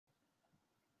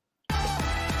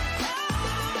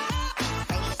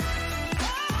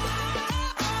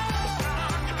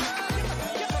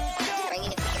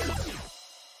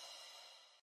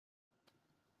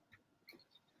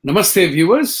Namaste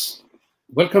viewers,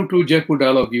 welcome to Jaipur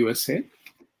Dialogue USA.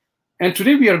 And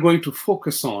today we are going to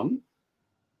focus on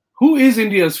who is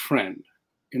India's friend.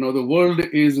 You know, the world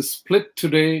is split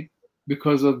today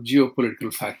because of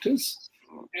geopolitical factors.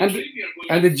 And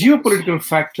the geopolitical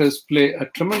factors play a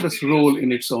tremendous role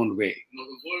in its own way. You know,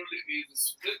 the world is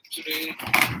split today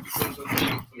because of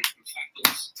geopolitical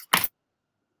factors.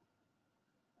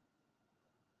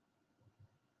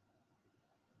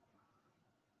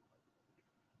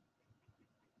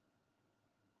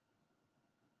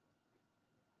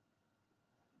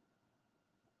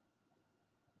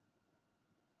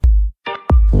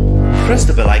 Press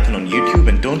the bell icon on YouTube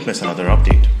and don't miss another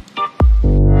update.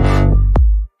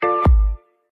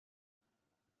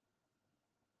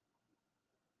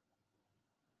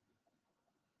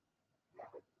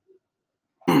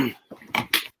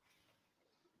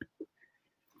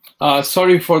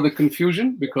 Sorry for the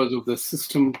confusion because of the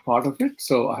system part of it.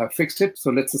 So I have fixed it.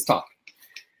 So let's start.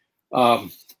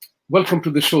 Welcome to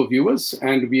the show, viewers.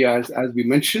 And we, as we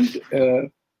mentioned,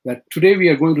 that today we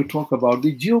are going to talk about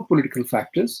the geopolitical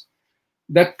factors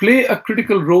that play a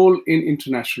critical role in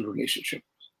international relationships.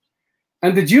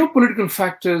 And the geopolitical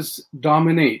factors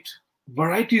dominate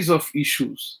varieties of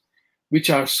issues, which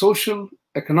are social,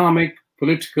 economic,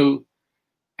 political,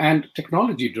 and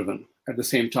technology-driven at the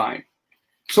same time.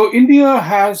 So India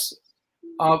has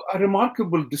a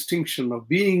remarkable distinction of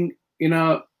being in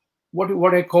a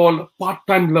what I call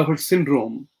part-time lover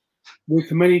syndrome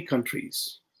with many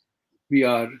countries. We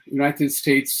are United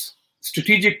States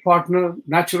strategic partner,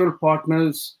 natural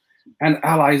partners, and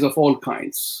allies of all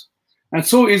kinds. And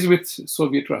so is with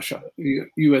Soviet Russia,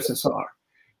 USSR,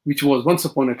 which was once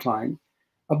upon a time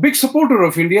a big supporter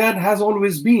of India and has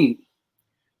always been.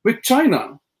 With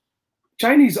China,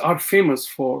 Chinese are famous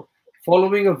for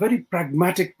following a very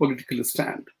pragmatic political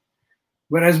stand,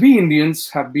 whereas we Indians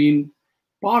have been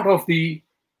part of the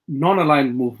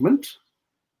non-aligned movement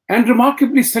and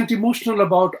remarkably sentimental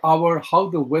about how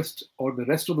the West or the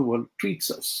rest of the world treats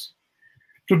us.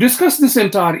 To discuss this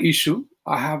entire issue,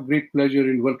 I have great pleasure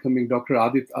in welcoming Dr.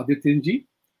 Adityanjee,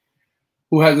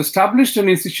 who has established an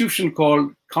institution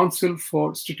called Council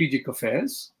for Strategic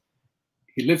Affairs.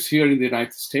 He lives here in the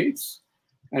United States,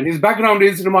 and his background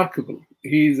is remarkable.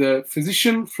 He is a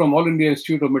physician from All India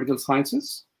Institute of Medical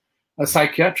Sciences, a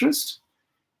psychiatrist,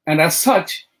 and as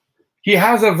such, he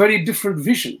has a very different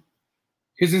vision.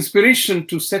 His inspiration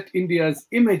to set India's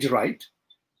image right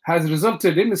has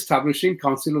resulted in establishing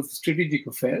Council of Strategic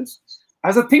Affairs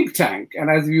as a think tank.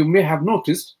 And as you may have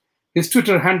noticed, his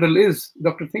Twitter handle is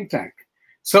Dr. Think Tank.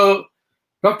 So,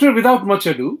 Doctor, without much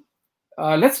ado,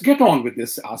 let's get on with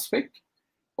this aspect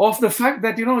of the fact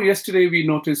that, you know, yesterday we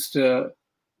noticed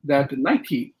that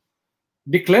Nike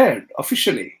declared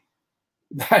officially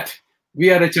that we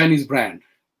are a Chinese brand.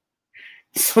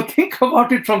 So think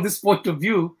about it from this point of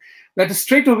view, that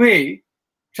straight away,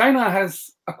 China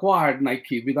has acquired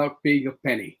Nike without paying a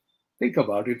penny. Think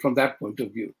about it from that point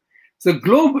of view. So the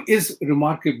globe is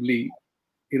remarkably,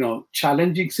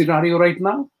 challenging scenario right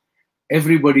now.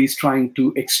 Everybody is trying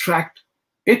to extract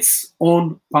its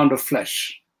own pound of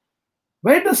flesh.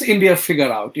 Where does India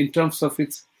figure out in terms of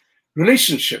its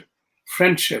relationship,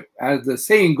 friendship? As the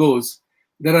saying goes,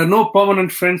 there are no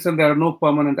permanent friends and there are no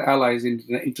permanent allies in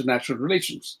international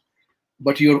relations,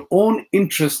 but your own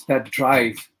interests that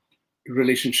drive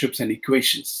relationships and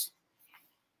equations.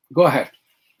 Go ahead,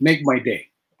 make my day.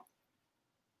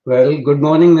 Well, good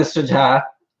morning, Mr.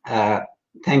 Jha.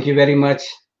 Thank you very much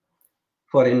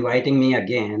for inviting me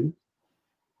again.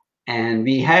 And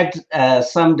we had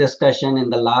some discussion in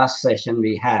the last session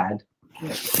we had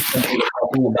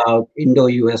talking about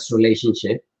Indo-US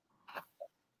relationship.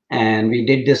 And we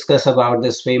did discuss about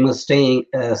this famous saying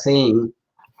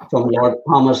from Lord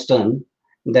Palmerston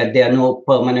that there are no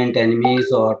permanent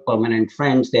enemies or permanent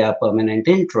friends, they are permanent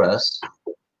interests.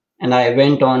 And I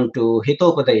went on to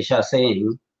Hitopadesha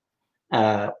saying,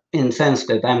 in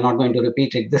Sanskrit, I'm not going to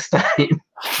repeat it this time,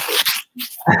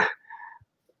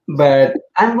 but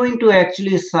I'm going to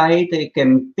actually cite a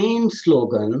campaign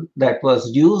slogan that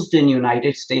was used in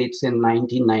United States in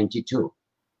 1992.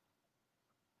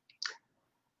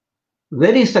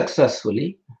 Very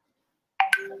successfully.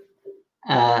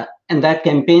 And that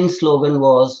campaign slogan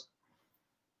was,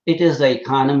 "It is the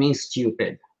economy,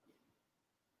 stupid."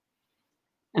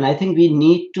 And I think we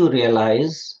need to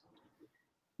realize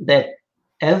that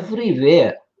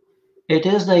everywhere it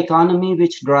is the economy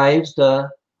which drives the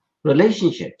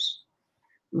relationships,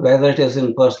 whether it is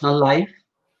in personal life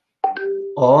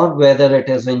or whether it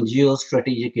is in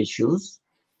geostrategic issues.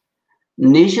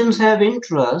 Nations have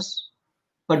interests,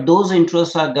 but those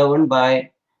interests are governed by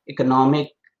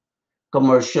economic,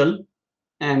 commercial,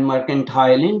 and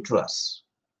mercantile interests.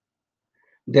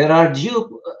 There are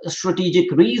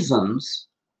geostrategic reasons,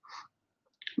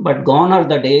 but gone are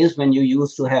the days when you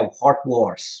used to have hot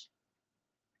wars.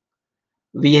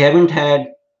 We haven't had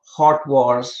hot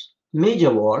wars,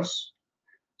 major wars,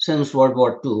 since World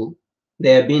War II.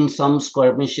 There have been some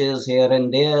skirmishes here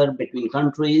and there between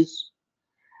countries,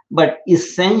 but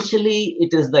essentially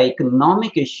it is the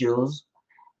economic issues,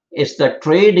 it's the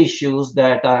trade issues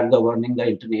that are governing the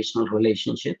international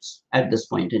relationships at this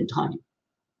point in time.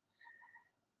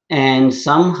 And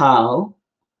somehow,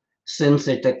 since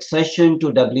its accession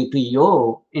to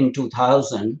WTO in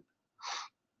 2000,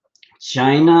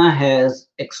 China has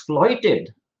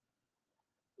exploited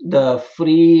the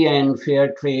free and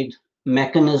fair trade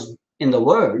mechanism in the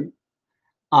world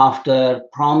after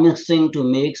promising to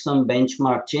make some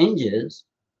benchmark changes,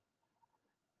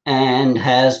 and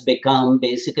has become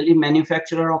basically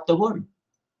manufacturer of the world.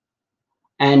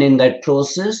 And in that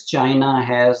process, China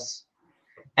has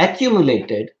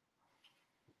accumulated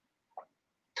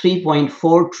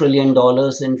 $3.4 trillion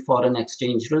in foreign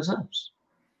exchange reserves.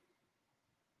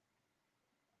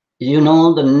 You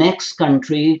know, the next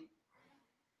country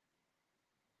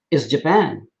is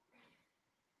Japan.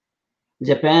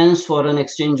 Japan's foreign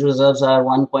exchange reserves are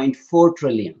 1.4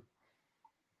 trillion.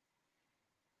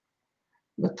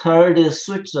 The third is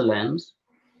Switzerland,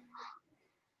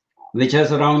 which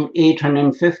has around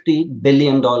 $850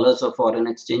 billion of foreign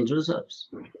exchange reserves.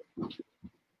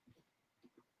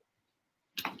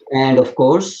 And of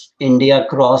course, India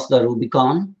crossed the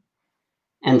Rubicon,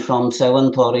 and from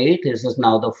 7th or 8th, this is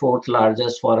now the 4th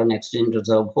largest foreign exchange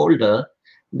reserve holder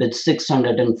with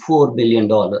 $604 billion.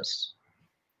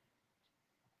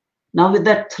 Now with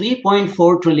that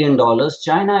 $3.4 trillion,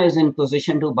 China is in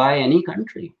position to buy any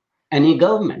country, any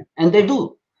government, and they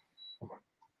do.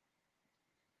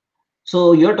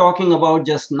 So you're talking about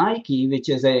just Nike, which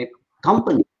is a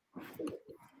company.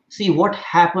 See what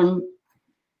happened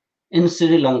in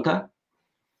Sri Lanka.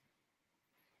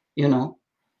 You know,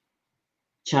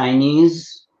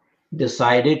 Chinese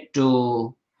decided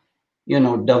to,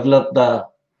 develop the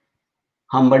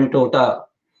Hambantota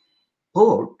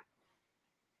port,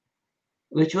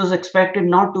 which was expected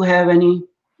not to have any,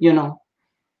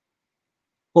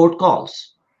 port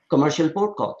calls, commercial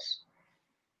port calls.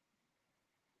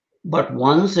 But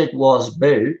once it was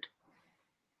built,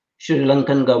 Sri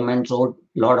Lankan government owed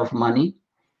a lot of money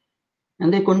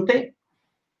and they couldn't pay.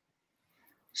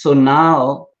 So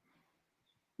now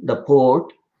the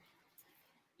port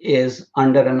is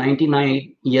under a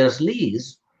 99 years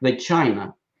lease with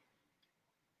China.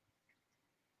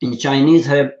 And Chinese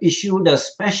have issued a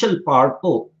special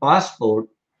passport.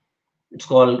 It's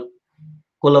called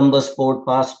Columbus Port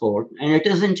Passport, and it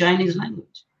is in Chinese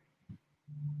language.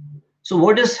 So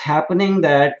what is happening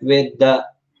that with the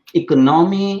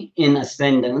economy in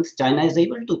ascendance, China is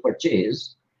able to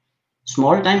purchase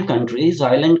small-time countries,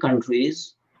 island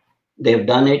countries. They've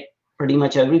done it pretty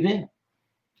much everywhere.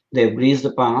 They've greased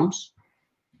the palms.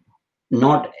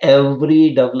 Not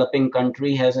every developing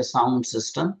country has a sound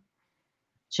system.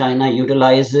 China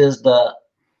utilizes the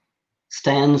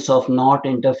stance of not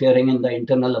interfering in the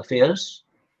internal affairs.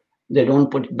 They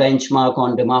don't put benchmark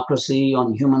on democracy,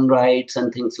 on human rights,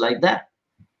 and things like that.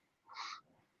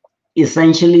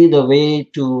 Essentially, the way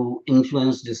to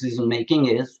influence decision making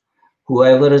is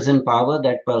whoever is in power,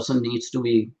 that person needs to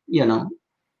be,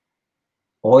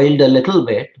 oiled a little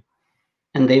bit,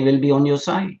 and they will be on your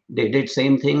side. They did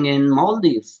same thing in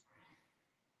Maldives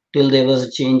till there was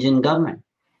a change in government.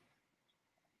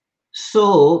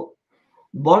 So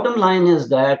bottom line is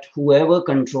that whoever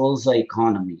controls the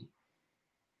economy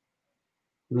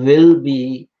will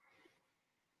be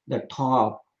the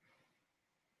top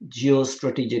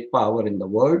geostrategic power in the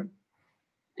world.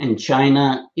 And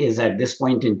China is at this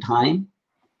point in time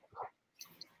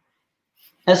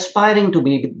aspiring to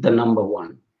be the number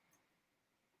one.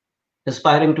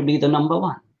 Aspiring to be the number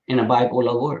one in a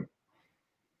bipolar world.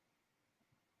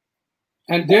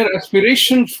 And their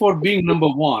aspiration for being number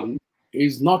one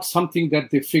is not something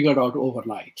that they figured out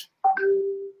overnight.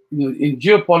 In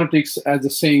geopolitics, as the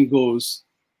saying goes,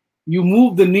 you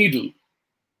move the needle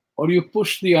or you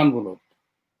push the envelope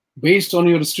based on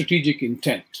your strategic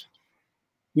intent,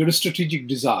 your strategic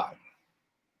desire.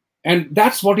 And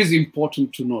that's what is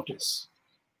important to notice.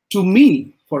 To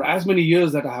me, for as many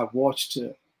years that I have watched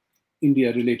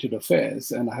India-related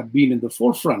affairs, and I have been in the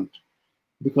forefront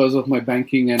because of my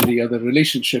banking and the other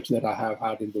relationships that I have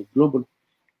had in the global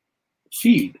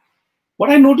field, what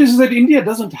I notice is that India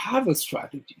doesn't have a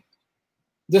strategy.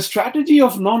 The strategy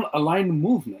of non-aligned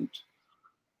movement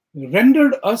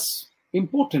rendered us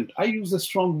important. I use a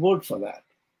strong word for that.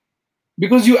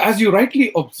 Because you, as you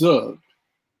rightly observed,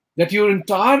 that your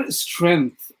entire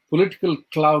strength, political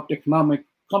clout, economic,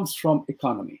 comes from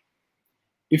economy.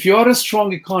 If you are a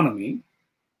strong economy,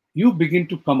 you begin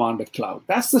to command a cloud.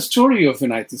 That's the story of the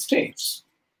United States,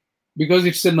 because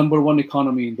it's the #1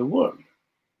 economy in the world.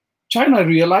 China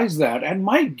realized that, and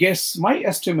my guess, my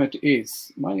estimate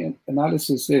is, my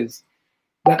analysis is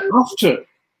that after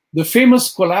the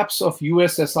famous collapse of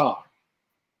USSR,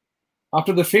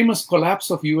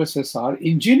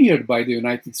 engineered by the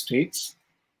United States,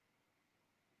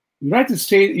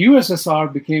 USSR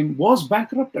was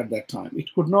bankrupt at that time.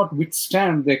 It could not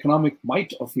withstand the economic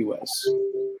might of US,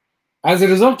 as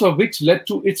a result of which led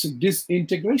to its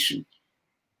disintegration.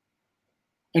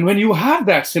 And when you have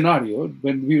that scenario,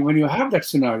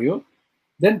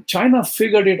 then China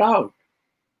figured it out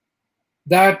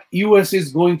that US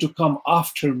is going to come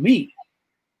after me.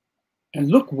 And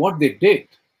look what they did.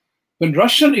 When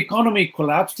Russian economy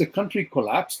collapsed, the country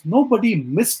collapsed, nobody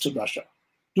missed Russia.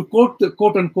 To quote the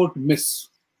quote-unquote miss,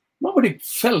 nobody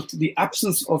felt the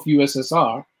absence of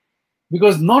USSR,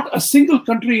 because not a single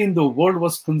country in the world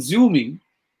was consuming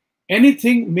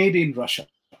anything made in Russia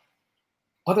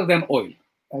other than oil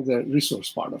as a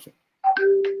resource part of it.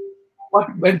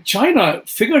 But when China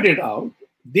figured it out,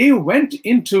 they went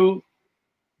into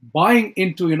buying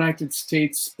into United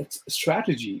States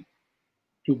strategy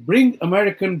to bring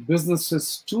American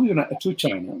businesses to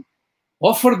China,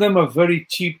 offer them a very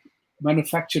cheap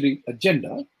manufacturing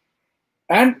agenda,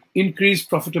 and increase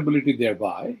profitability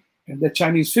thereby. And the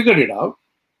Chinese figured it out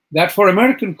that for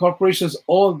American corporations,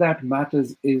 all that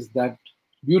matters is that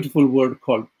beautiful word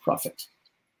called profit.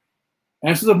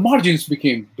 And so the margins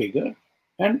became bigger,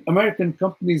 and American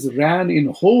companies ran in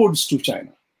hordes to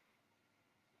China.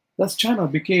 Thus, China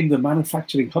became the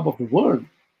manufacturing hub of the world.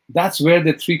 That's where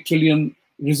the 3 trillion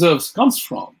reserves comes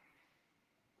from.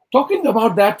 Talking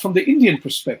about that from the Indian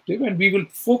perspective, and we will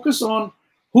focus on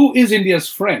who is India's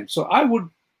friend. So I would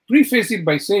preface it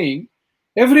by saying,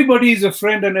 everybody is a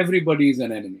friend and everybody is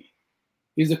an enemy.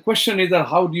 The question is that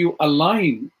how do you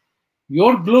align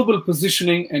your global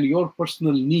positioning and your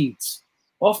personal needs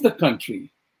of the country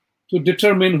to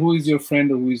determine who is your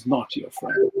friend or who is not your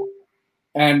friend.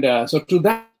 And so to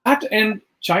that end,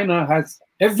 China has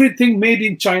everything made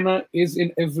in China is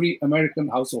in every American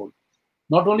household.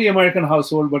 Not only American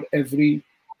household, but every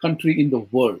country in the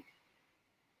world.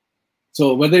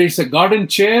 So whether it's a garden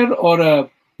chair or a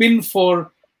pin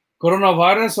for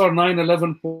coronavirus or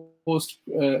 9/11 post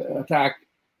attack,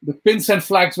 the pins and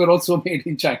flags were also made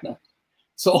in China.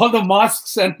 So all the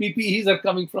masks and PPEs are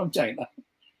coming from China.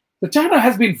 So China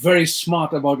has been very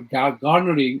smart about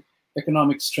garnering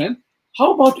economic strength.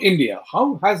 How about India?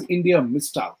 How has India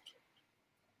missed out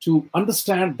to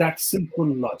understand that simple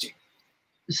logic?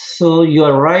 So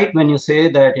you're right when you say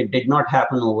that it did not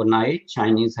happen overnight.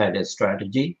 Chinese had a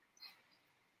strategy.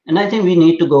 And I think we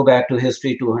need to go back to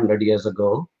history 200 years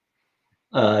ago.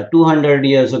 200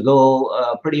 years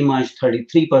ago, pretty much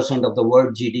 33% of the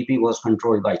world GDP was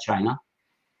controlled by China.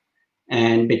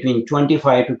 And between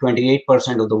 25 to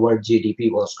 28% of the world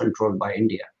GDP was controlled by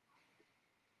India.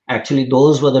 Actually,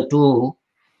 those were the two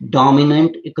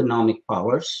dominant economic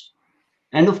powers.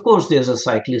 And of course, there's a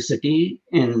cyclicity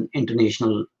in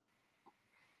international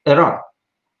era.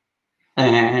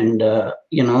 And,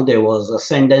 there was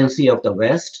ascendancy of the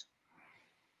West.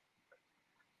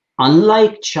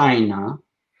 Unlike China,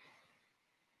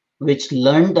 which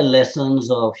learned the lessons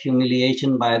of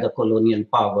humiliation by the colonial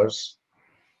powers,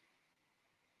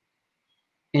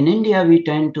 in India, we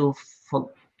tend to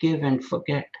forgive and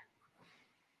forget.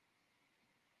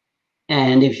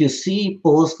 And if you see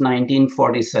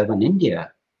post-1947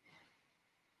 India,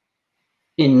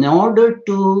 in order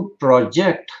to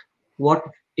project what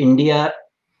India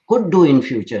could do in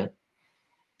future,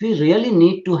 we really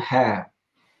need to have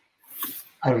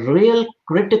a real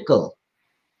critical,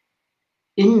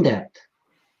 in-depth,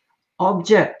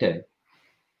 objective,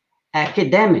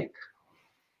 academic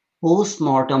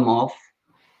post-mortem of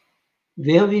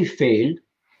where we failed,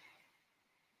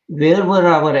 where were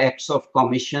our acts of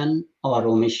commission or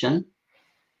omission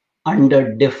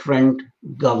under different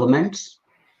governments,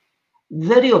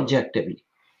 very objectively.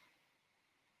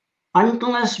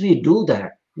 Unless we do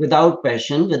that without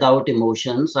passion, without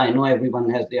emotions, I know everyone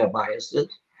has their biases.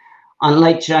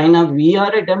 Unlike China, we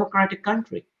are a democratic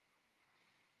country.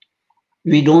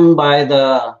 We don't buy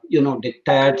the,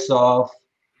 diktats of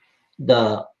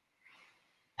the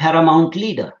paramount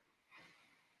leader.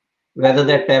 Whether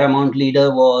that paramount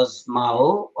leader was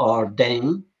Mao or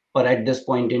Deng, or at this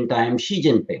point in time, Xi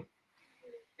Jinping.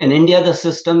 In India, the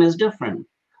system is different.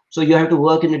 So you have to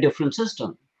work in a different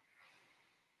system.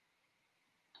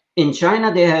 In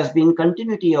China, there has been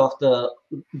continuity of the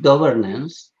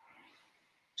governance,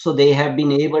 so they have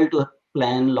been able to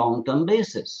plan long-term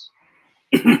basis.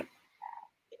 In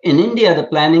India, the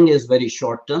planning is very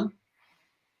short-term,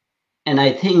 and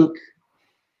I think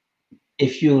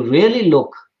if you really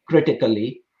look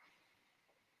critically,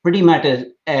 pretty much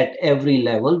at every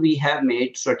level, we have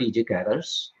made strategic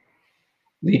errors.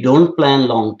 We don't plan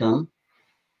long-term.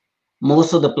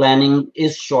 Most of the planning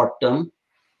is short-term.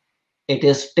 It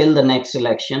is till the next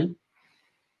election.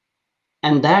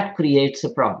 And that creates a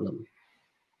problem,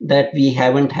 that we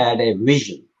haven't had a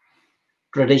vision.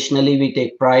 Traditionally, we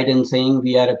take pride in saying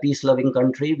we are a peace-loving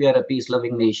country, we are a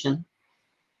peace-loving nation.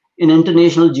 In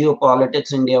international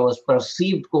geopolitics, India was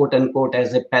perceived, quote unquote,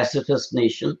 as a pacifist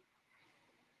nation.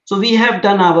 So we have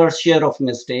done our share of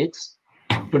mistakes.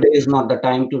 Today is not the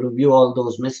time to review all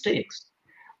those mistakes.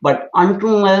 But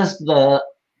unless the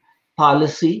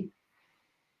policy,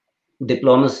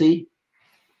 diplomacy,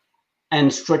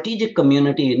 and strategic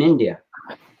community in India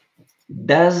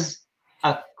does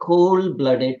a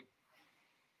cold-blooded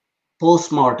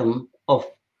post-mortem of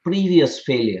previous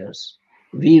failures,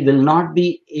 we will not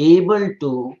be able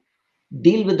to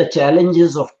deal with the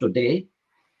challenges of today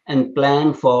and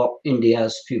plan for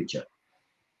India's future.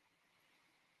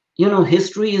 You know,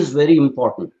 history is very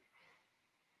important.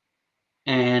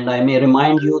 And I may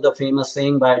remind you the famous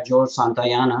saying by George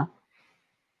Santayana,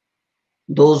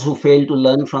 those who fail to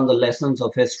learn from the lessons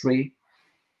of history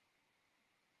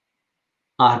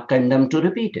are condemned to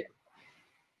repeat it.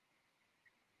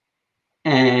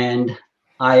 And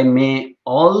I may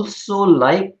also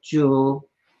like to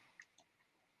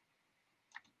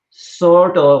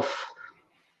sort of,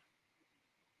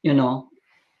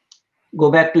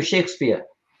 go back to Shakespeare.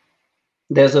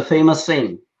 There's a famous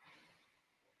saying,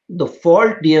 the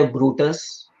fault, dear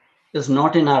Brutus, is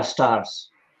not in our stars,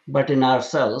 but in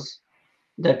ourselves,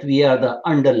 that we are the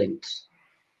underlings.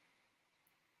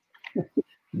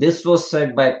 This was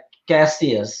said by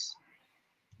Cassius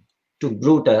to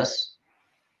Brutus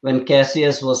when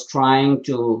Cassius was trying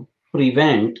to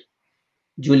prevent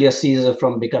Julius Caesar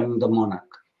from becoming the monarch.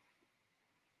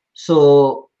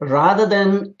 So rather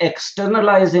than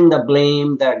externalizing the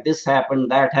blame that this happened,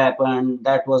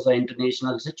 that was an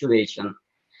international situation,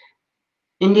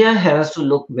 India has to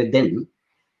look within,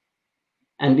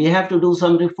 and we have to do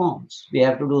some reforms. We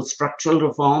have to do structural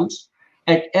reforms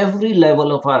at every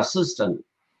level of our system.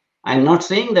 I'm not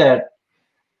saying that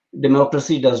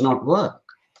democracy does not work,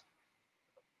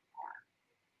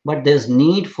 but there's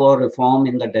need for reform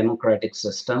in the democratic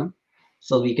system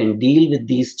so we can deal with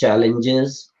these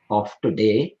challenges of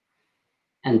today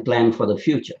and plan for the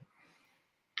future.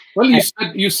 Well,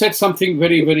 you said something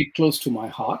very, very close to my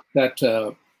heart,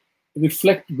 that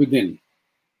reflect within,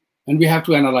 and we have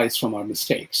to analyze from our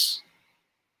mistakes.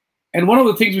 And one of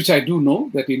the things which I do know,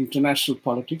 that in international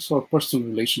politics or personal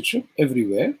relationship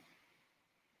everywhere,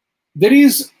 there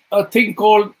is a thing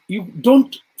called you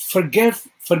don't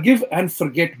forgive and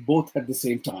forget both at the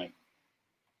same time.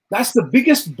 That's the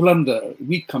biggest blunder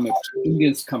we commit,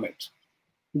 Indians commit.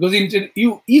 Because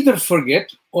you either forget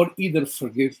or either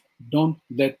forgive. Don't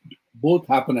let both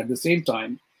happen at the same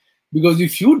time. Because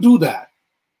if you do that,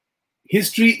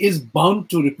 history is bound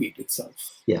to repeat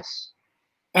itself. Yes.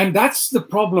 And that's the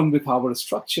problem with our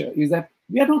structure, is that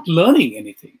we are not learning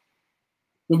anything.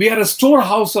 We are a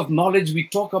storehouse of knowledge. We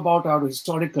talk about our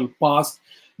historical past,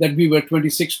 that we were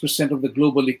 26% of the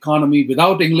global economy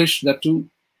without English, that too.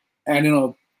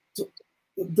 And, so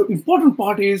the important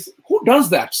part is, who does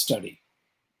that study?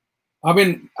 I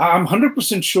mean, I'm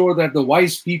 100% sure that the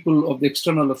wise people of the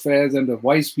external affairs and the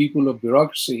wise people of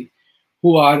bureaucracy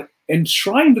who are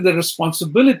enshrined with the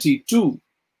responsibility to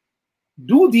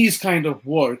do these kind of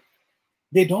work,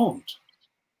 they don't.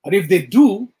 And if they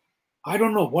do, I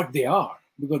don't know what they are,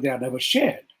 because they are never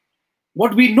shared.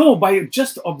 What we know by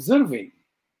just observing,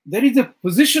 there is a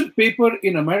position paper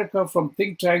in America from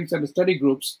think tanks and study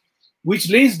groups which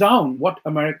lays down what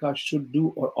America should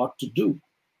do or ought to do.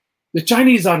 The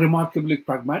Chinese are remarkably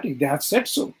pragmatic. They have said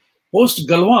so. Post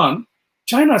Galwan,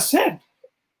 China said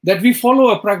that we follow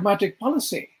a pragmatic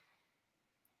policy.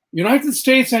 United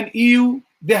States and EU,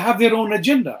 they have their own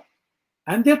agenda,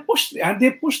 and they push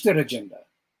their agenda.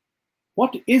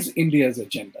 What is India's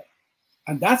agenda?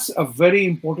 And that's a very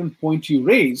important point you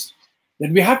raised,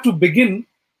 that we have to begin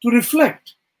to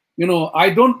reflect. I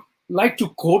don't like to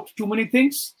quote too many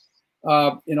things.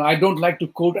 I don't like to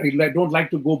quote. I don't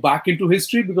like to go back into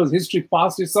history, because history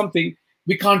past is something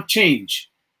we can't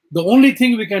change. The only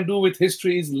thing we can do with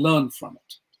history is learn from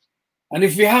it. And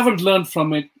if we haven't learned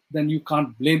from it, then you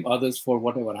can't blame others for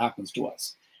whatever happens to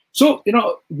us. So,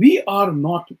 we are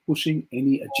not pushing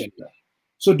any agenda.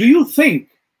 So do you think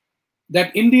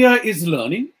that India is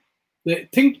learning, the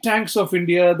think tanks of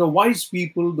India, the wise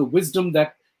people, the wisdom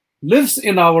that lives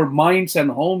in our minds and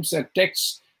homes and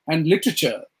texts and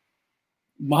literature,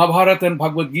 Mahabharata and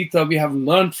Bhagavad Gita, we have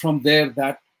learned from there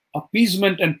that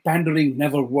appeasement and pandering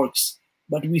never works,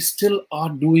 but we still are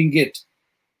doing it.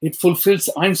 It fulfills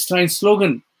Einstein's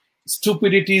slogan.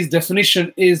 Stupidity's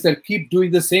definition is that keep doing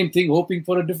the same thing, hoping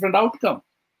for a different outcome.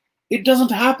 It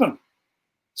doesn't happen.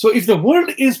 So if the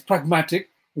world is pragmatic,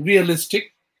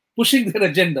 realistic, pushing their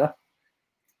agenda,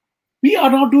 we are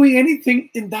not doing anything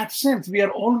in that sense. We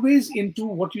are always into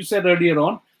what you said earlier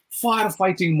on,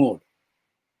 firefighting mode.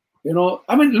 You know,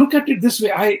 I mean, look at it this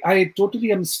way. I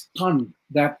totally am stunned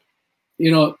that,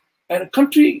 you know, a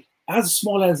country as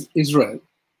small as Israel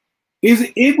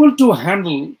is able to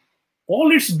handle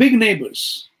all its big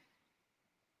neighbors.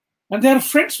 And they are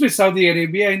friends with Saudi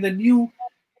Arabia in the new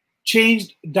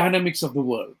changed dynamics of the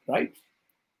world, right?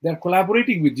 They're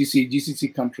collaborating with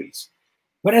GCC countries.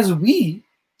 Whereas we,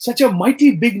 such a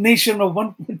mighty big nation of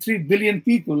 1.3 billion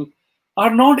people, are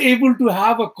not able to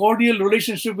have a cordial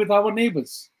relationship with our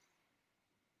neighbors.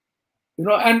 You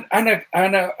know, and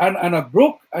a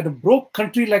broke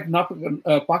country like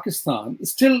Pakistan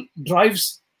still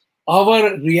drives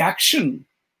our reaction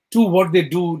to what they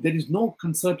do. There is no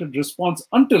concerted response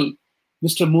until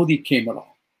Mr. Modi came along.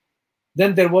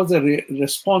 Then there was a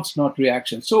response, not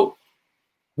reaction. So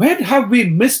where have we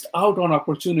missed out on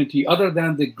opportunity other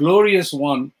than the glorious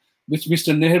one which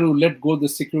Mr. Nehru let go the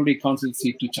Security Council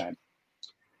seat to China?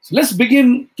 So let's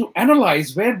begin to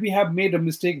analyze where we have made a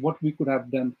mistake, what we could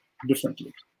have done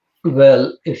differently.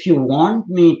 Well, if you want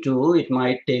me to, it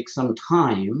might take some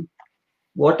time.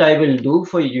 What I will do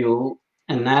for you,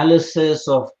 analysis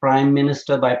of prime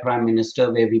minister by prime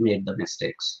minister where we made the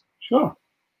mistakes. Sure.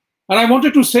 And I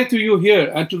wanted to say to you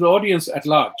here and to the audience at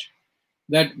large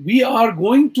that we are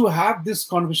going to have this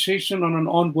conversation on an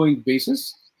ongoing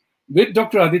basis with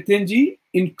Dr. Adityanjee,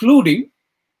 including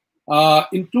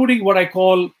what I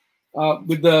call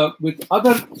with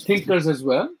other thinkers as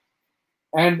well,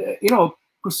 and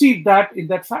proceed that in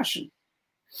that fashion.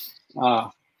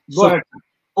 Go ahead.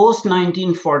 Post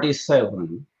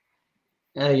 1947,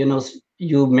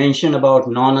 you mentioned about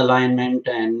non-alignment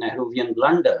and Nehruvian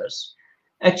blunders.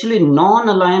 Actually,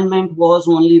 non-alignment was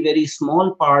only a very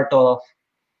small part of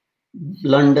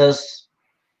blunders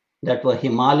that were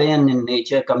Himalayan in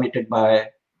nature committed by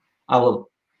our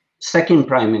second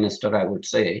prime minister, I would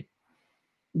say,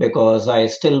 because I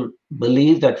still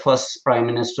believe that first prime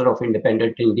minister of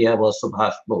independent India was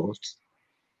Subhash Bose.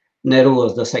 Nehru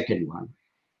was the second one.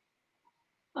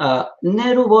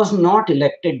 Nehru was not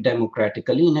elected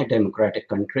democratically in a democratic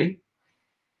country.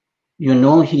 You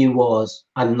know, he was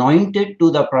anointed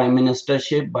to the prime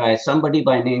ministership by somebody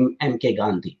by name M.K.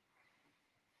 Gandhi.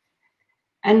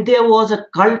 And there was a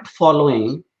cult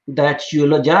following that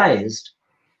eulogized,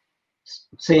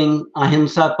 saying,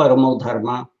 Ahimsa Paramo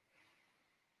Dharma.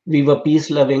 We were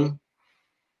peace-loving.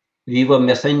 We were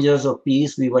messengers of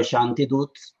peace. We were Shanti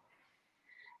Doots.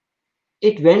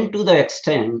 It went to the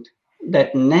extent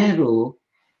that Nehru,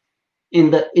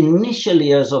 in the initial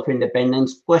years of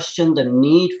independence, questioned the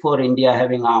need for India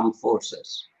having armed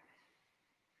forces.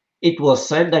 It was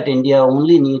said that India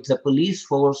only needs a police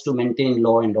force to maintain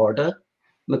law and order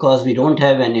because we don't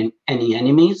have any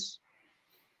enemies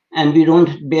and we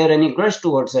don't bear any grudge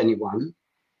towards anyone.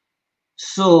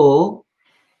 So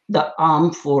the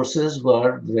armed forces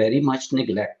were very much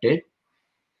neglected.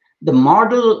 The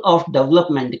model of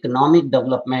development, economic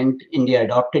development India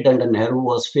adopted under Nehru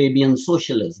was Fabian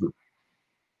socialism.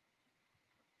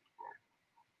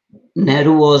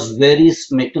 Nehru was very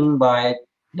smitten by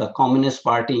the Communist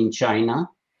Party in China,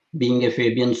 being a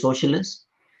Fabian socialist.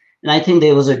 And I think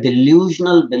there was a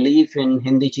delusional belief in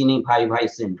Hindi Chini Bhai Bhai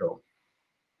syndrome.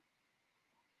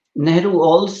 Nehru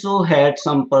also had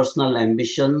some personal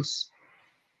ambitions.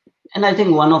 And I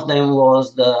think one of them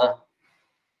was the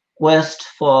quest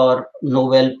for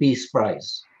Nobel Peace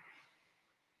Prize.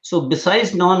 So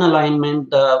besides non-alignment,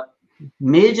 the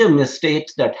major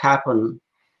mistakes that happened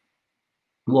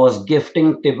was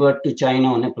gifting Tibet to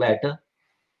China on a platter,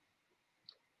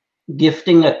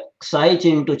 gifting a Aksai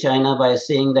Chin to China by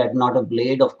saying that not a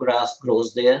blade of grass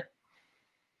grows there,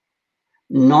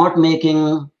 not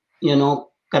making,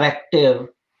 corrective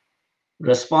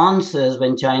responses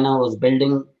when China was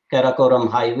building Karakoram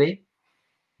Highway,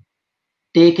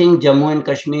 taking Jammu and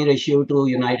Kashmir issue to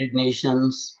United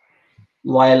Nations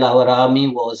while our army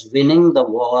was winning the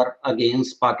war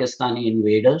against Pakistani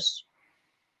invaders.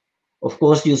 Of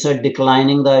course, you said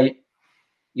declining the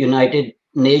United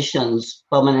Nations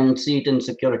permanent seat in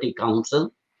Security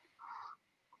Council.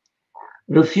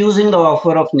 refusing the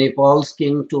offer of Nepal's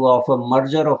king to offer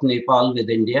merger of Nepal with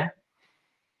India,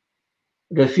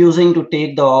 refusing to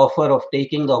take the offer of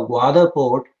taking the Gwadar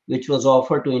port, which was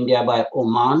offered to India by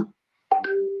Oman,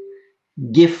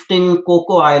 gifting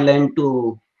Coco Island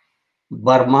to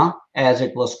Burma, as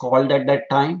it was called at that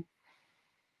time,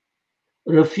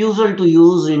 refusal to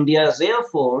use India's air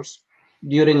force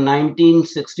during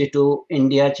 1962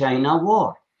 India-China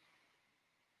war.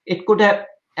 It could have,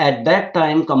 at that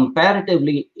time,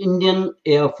 comparatively, Indian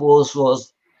Air Force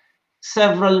was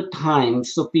several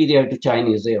times superior to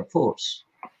Chinese Air Force,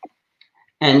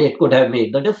 and it could have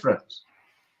made the difference.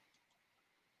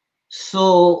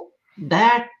 So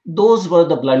those were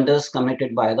the blunders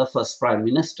committed by the first Prime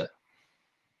Minister.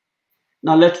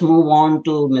 Now let's move on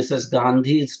to Mrs.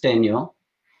 Gandhi's tenure.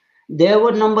 There were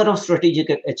a number of strategic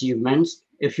achievements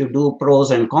if you do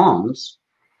pros and cons.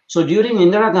 So during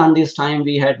Indira Gandhi's time,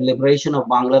 we had liberation of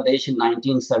Bangladesh in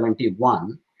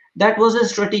 1971. That was a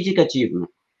strategic achievement.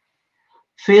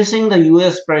 Facing the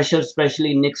US pressure,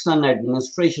 especially Nixon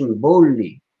administration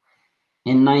boldly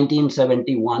in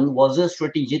 1971 was a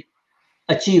strategic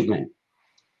achievement.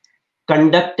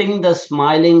 Conducting the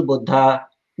Smiling Buddha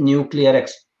nuclear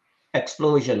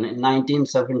explosion in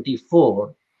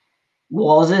 1974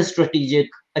 was a strategic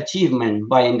achievement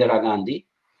by Indira Gandhi.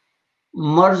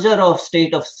 Merger of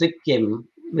state of Sikkim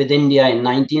with India in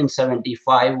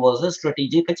 1975 was a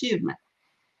strategic achievement.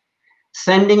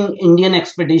 Sending Indian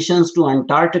expeditions to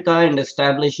Antarctica and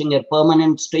establishing a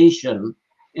permanent station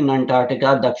in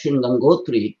Antarctica, Dakshin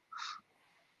Gangotri,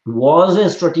 was a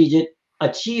strategic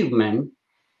achievement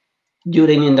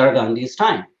during Indira Gandhi's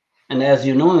time. And as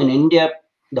you know, in India,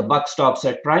 the buck stops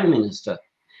at Prime Minister.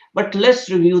 But let's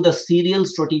review the serial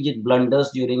strategic blunders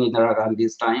during Indira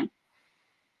Gandhi's time.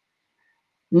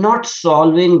 Not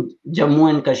solving Jammu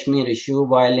and Kashmir issue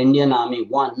while Indian Army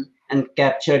won and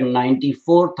captured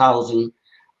 94,000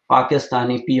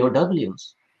 Pakistani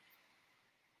POWs.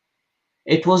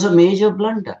 It was a major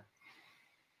blunder.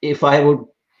 If I would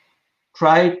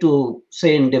try to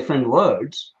say in different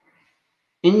words,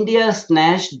 India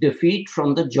snatched defeat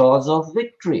from the jaws of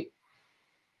victory.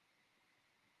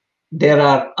 There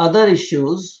are other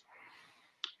issues.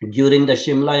 During the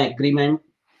Shimla agreement,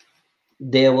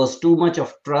 there was too much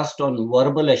of trust on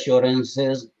verbal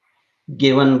assurances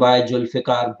given by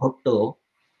Zulfikar Bhutto,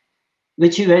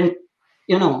 which he went,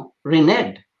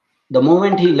 reneged. The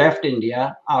moment he left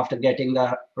India after getting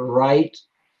the right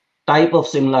type of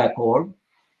Simla Accord,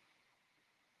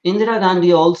 Indira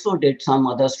Gandhi also did some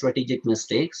other strategic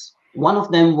mistakes. One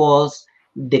of them was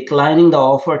declining the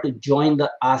offer to join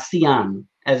the ASEAN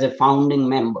as a founding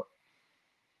member.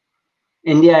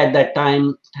 India at that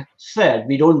time said,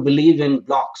 we don't believe in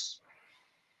blocks,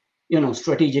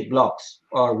 strategic blocks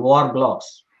or war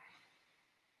blocks.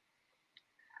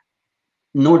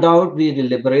 No doubt we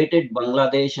liberated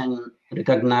Bangladesh and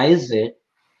recognized it,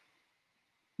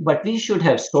 but we should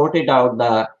have sorted out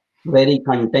the very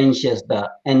contentious, the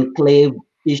enclave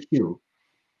issue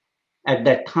at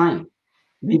that time.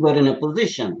 We were in a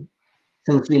position,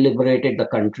 since we liberated the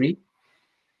country,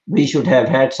 we should have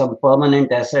had some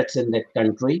permanent assets in that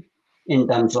country in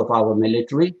terms of our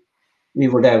military. We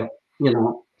would have,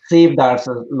 saved us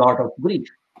a lot of grief.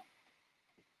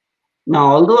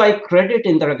 Now, although I credit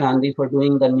Indira Gandhi for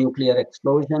doing the nuclear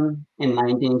explosion in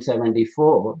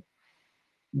 1974,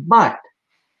 but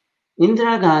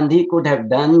Indira Gandhi could have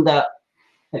done the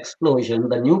explosion,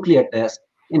 the nuclear test,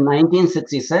 in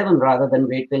 1967 rather than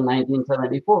wait till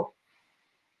 1974.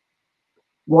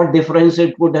 What difference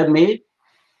it would have made?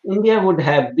 India would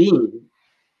have been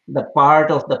the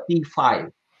part of the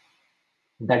P5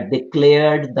 that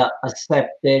declared the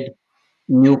accepted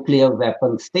nuclear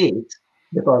weapon states,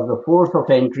 because the force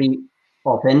of entry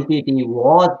of NPT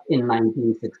was in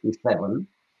 1967.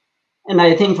 And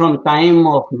I think from time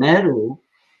of Nehru,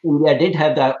 India did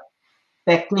have the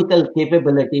technical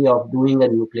capability of doing a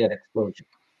nuclear explosion.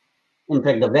 In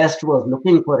fact, the West was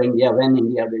looking for India when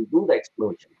India will do the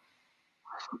explosion.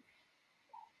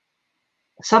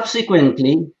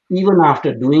 Subsequently, even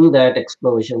after doing that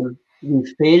explosion, we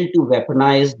failed to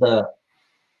weaponize the,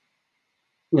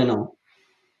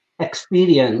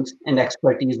 experience and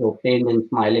expertise obtained in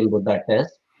Smiling Buddha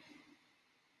test.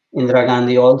 Indira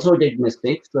Gandhi also did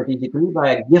mistakes strategically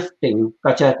by gifting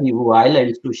Kachativu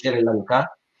Islands to Sri Lanka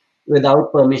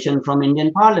without permission from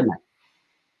Indian Parliament.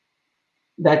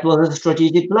 That was a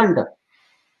strategic blunder.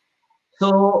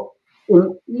 So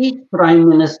in each Prime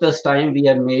Minister's time, we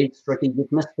have made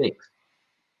strategic mistakes.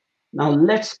 Now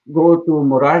let's go to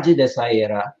Morarji Desai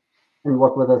era and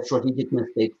what were the strategic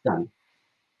mistakes done.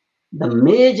 The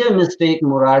major mistake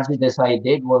Morarji Desai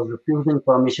did was refusing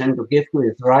permission to give to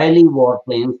Israeli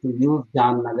warplanes to use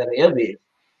Jamnagar Airways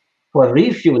for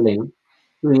refueling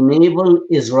to enable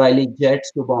Israeli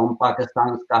jets to bomb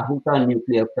Pakistan's Kahuta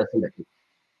nuclear facility.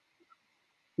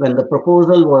 When the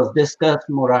proposal was discussed,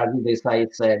 Morarji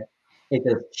Desai said, "It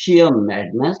is sheer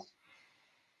madness,"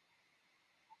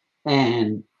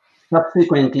 and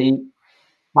subsequently,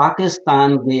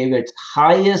 Pakistan gave its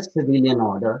highest civilian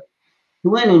order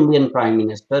to an Indian Prime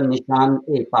Minister,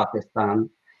 Nishan-e-Pakistan,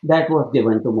 that was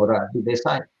given to Morarji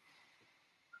Desai.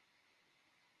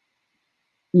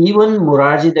 Even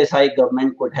Morarji Desai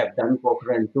government could have done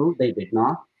Pokhran too, they did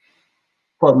not.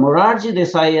 For Morarji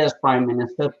Desai as Prime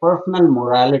Minister, personal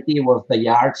morality was the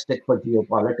yardstick for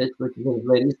geopolitics, which was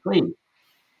very strange.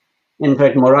 In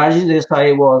fact, Morarji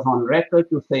Desai was on record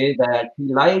to say that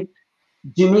he liked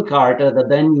Jimmy Carter, the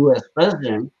then US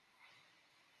president,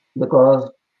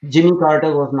 because Jimmy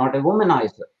Carter was not a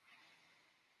womanizer.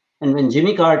 And when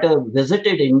Jimmy Carter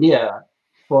visited India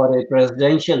for a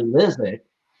presidential visit,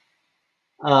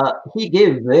 he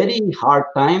gave very hard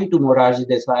time to Morarji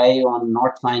Desai on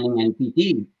not signing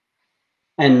NPT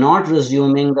and not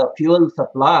resuming the fuel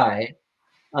supply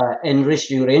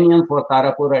enriched uranium for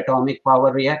Tarapur atomic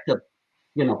power reactor,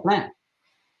 plant.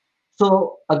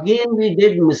 So again, we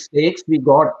did mistakes. We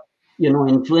got,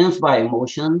 influenced by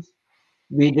emotions.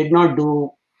 We did not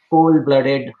do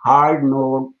cold-blooded,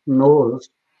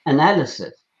 hard-nosed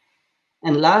analysis.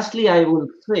 And lastly, I will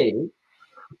say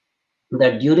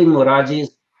that during Morarji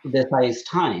Desai's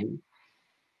time,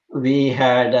 we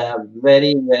had a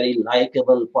very, very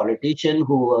likable politician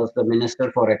who was the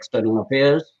Minister for External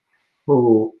Affairs,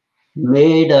 who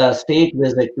made a state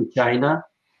visit to China.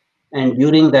 And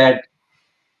during that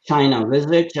China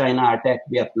visit, China attacked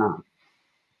Vietnam.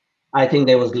 I think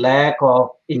there was lack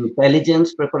of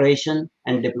intelligence preparation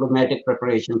and diplomatic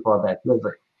preparation for that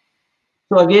visit.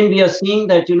 So again, we are seeing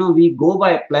that, we go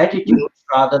by platitudes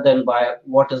rather than by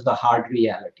what is the hard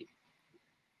reality.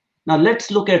 Now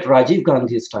let's look at Rajiv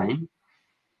Gandhi's time.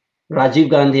 Rajiv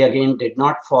Gandhi again did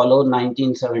not follow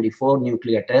 1974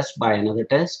 nuclear test by another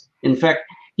test. In fact,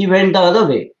 he went the other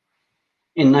way.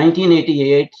 In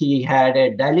 1988, he had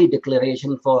a Delhi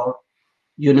declaration for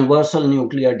universal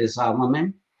nuclear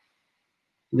disarmament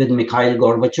with Mikhail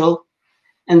Gorbachev,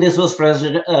 and this was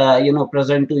present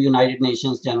to United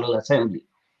Nations General Assembly.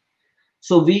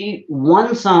 So we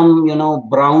won some,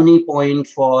 brownie point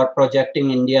for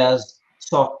projecting India's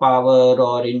soft power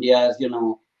or India's,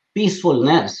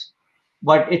 peacefulness,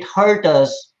 but it hurt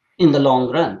us in the long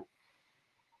run.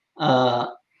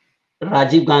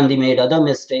 Rajiv Gandhi made other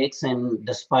mistakes, and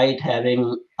despite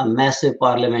having a massive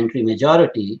parliamentary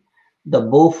majority, the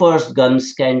Bofors gun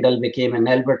scandal became an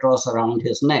albatross around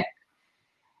his neck.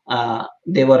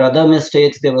 There were other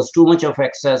mistakes. There was too much of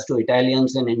access to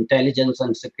Italians in intelligence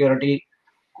and security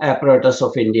apparatus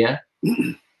of India.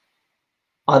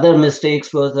 Other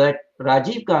mistakes was that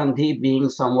Rajiv Gandhi, being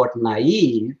somewhat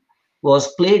naive,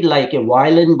 was played like a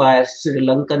violin by Sri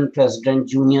Lankan President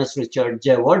Junius Richard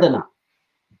Jayawardena.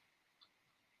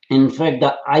 In fact,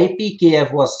 the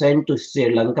IPKF was sent to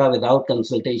Sri Lanka without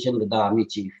consultation with the army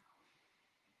chief.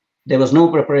 There was no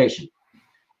preparation.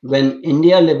 When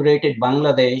India liberated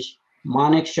Bangladesh,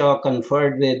 Manek Shah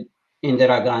conferred with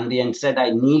Indira Gandhi and said,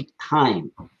 "I need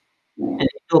time." And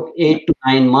it took 8 to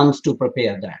 9 months to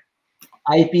prepare that.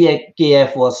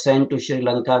 IPKF was sent to Sri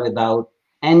Lanka without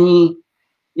any,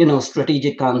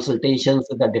 strategic consultations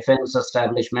with the defense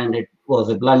establishment. It was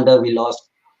a blunder. We lost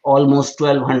almost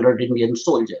 1,200 Indian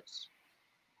soldiers.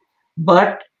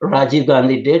 But Rajiv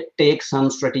Gandhi did take some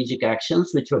strategic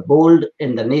actions which were bold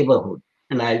in the neighborhood.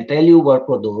 And I'll tell you what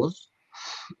were those.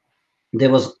 There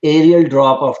was aerial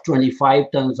drop of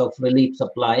 25 tons of relief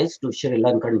supplies to Sri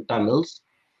Lankan Tamils.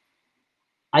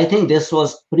 I think this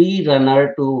was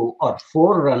pre-runner to or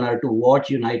forerunner to what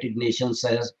United Nations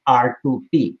says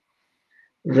R2P,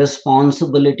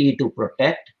 responsibility to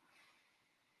protect.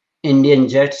 Indian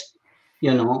jets,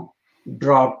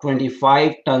 dropped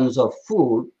 25 tons of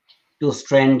food to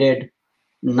stranded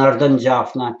northern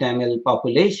Jaffna Tamil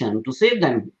population to save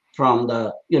them from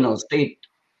the, state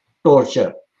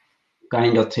torture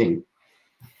kind of thing.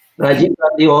 Rajiv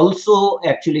Gandhi also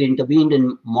actually intervened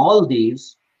in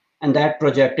Maldives, and that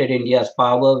projected India's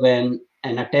power when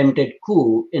an attempted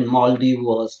coup in Maldives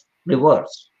was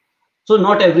reversed. So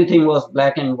not everything was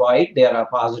black and white. There are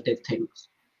positive things.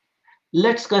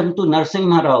 Let's come to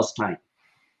Narasimha Rao's time.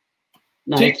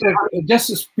 Now,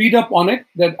 just speed up on it,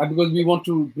 that because we want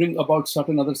to bring about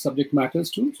certain other subject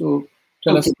matters too. So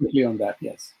tell us quickly on that.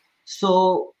 Yes.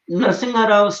 So Narasimha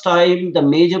Rao's time, the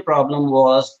major problem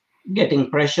was getting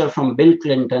pressure from Bill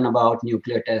Clinton about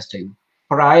nuclear testing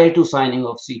prior to signing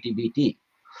of CTBT.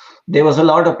 There was a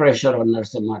lot of pressure on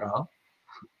Narasimha Rao.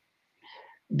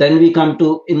 Then we come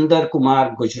to Inder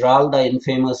Kumar Gujral, the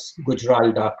infamous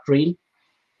Gujral doctrine.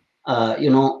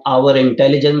 Our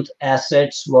intelligence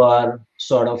assets were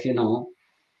sort of,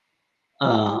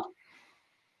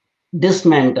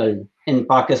 dismantled in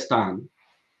Pakistan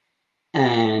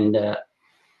and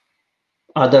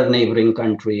other neighboring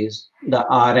countries. The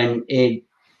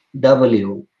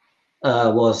RNAW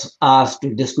was asked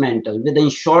to dismantle. Within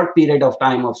short period of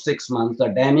time of 6 months, the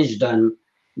damage done,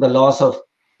 the loss of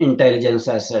intelligence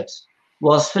assets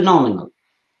was phenomenal.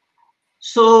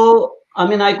 So, I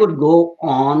mean, I could go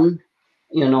on,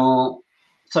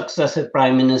 successive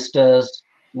prime ministers,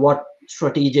 what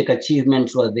strategic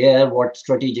achievements were there, what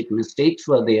strategic mistakes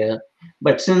were there.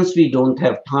 But since we don't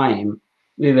have time,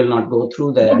 we will not go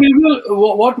through that. We will,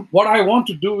 what I want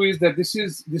to do is that this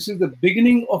is the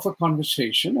beginning of a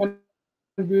conversation, and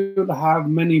we will have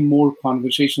many more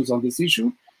conversations on this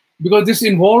issue, because this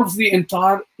involves the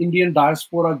entire Indian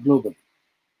diaspora globally.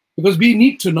 Because we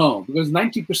need to know, because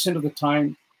 90% of the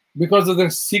time, because of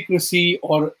the secrecy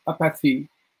or apathy,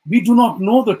 we do not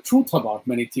know the truth about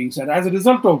many things. And as a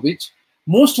result of which,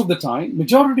 most of the time,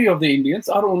 majority of the Indians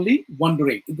are only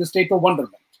wondering, in the state of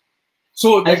wonderment.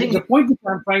 So the point that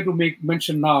I'm trying to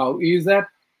mention now is that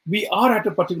we are at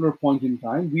a particular point in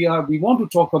time. We want to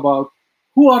talk about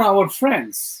who are our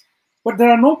friends, but there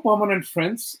are no permanent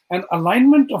friends, and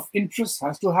alignment of interests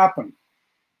has to happen.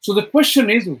 So the question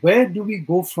is, where do we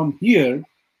go from here,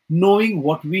 knowing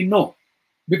what we know?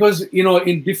 Because,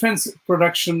 in defense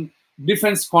production,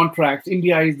 defense contracts,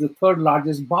 India is the third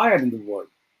largest buyer in the world.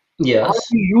 Yes. Are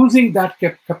we using that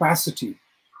capacity?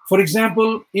 For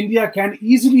example, India can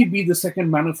easily be the second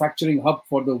manufacturing hub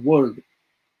for the world,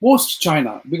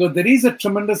 post-China, because there is a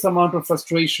tremendous amount of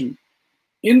frustration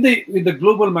in the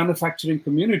global manufacturing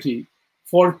community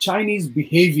for Chinese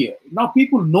behavior. Now,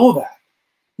 people know that.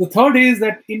 The third is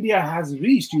that India has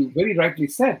reached, you very rightly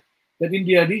said, that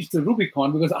India reached the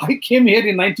Rubicon, because I came here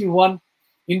in 91,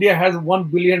 India has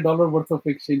 $1 billion worth of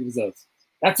exchange reserves.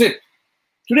 That's it.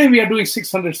 Today we are doing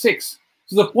 606.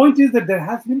 So the point is that there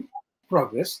has been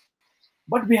progress,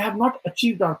 but we have not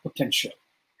achieved our potential.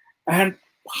 And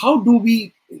how do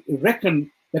we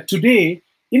reckon that today,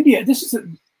 India, this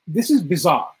is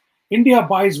bizarre. India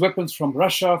buys weapons from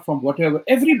Russia, from whatever.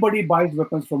 Everybody buys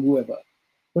weapons from whoever.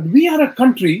 But we are a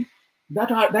country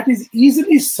that is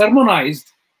easily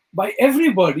sermonized by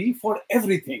everybody for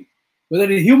everything, whether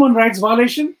it's a human rights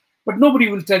violation, but nobody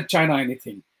will tell China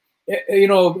anything.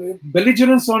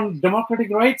 Belligerence on democratic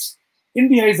rights,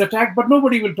 India is attacked, but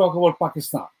nobody will talk about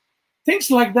Pakistan.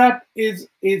 Things like that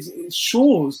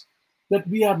shows that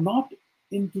we are not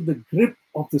into the grip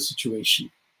of the situation.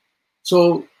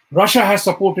 So Russia has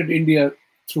supported India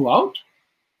throughout.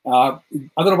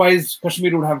 Otherwise,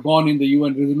 Kashmir would have gone in the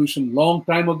UN resolution long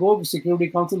time ago, the Security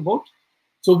Council vote.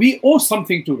 So we owe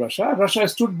something to Russia. Russia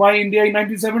stood by India in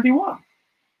 1971.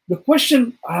 The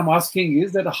question I'm asking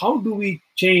is that how do we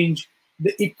change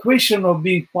the equation of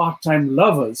being part-time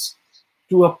lovers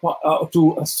to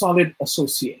a solid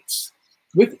associates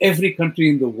with every country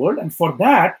in the world? And for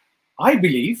that, I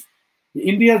believe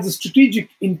India's strategic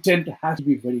intent has to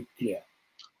be very clear.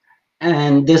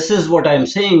 And this is what I'm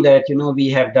saying, that, we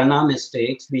have done our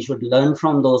mistakes. We should learn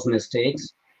from those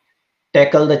mistakes,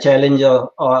 tackle the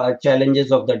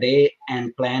challenges of the day,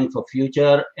 and plan for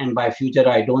future. And by future,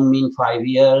 I don't mean 5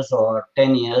 years or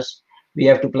 10 years. We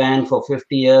have to plan for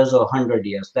 50 years or 100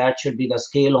 years. That should be the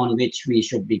scale on which we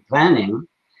should be planning.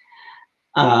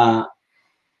 I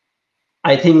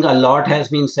think a lot has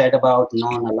been said about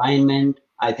non-alignment.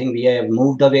 I think we have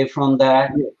moved away from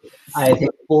that. I think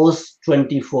post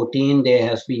 2014, there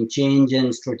has been change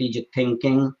in strategic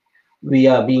thinking. We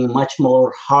are being much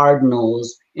more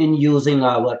hard-nosed in using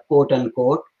our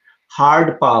quote-unquote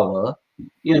hard power.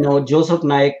 Joseph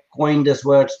Naik coined this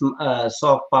word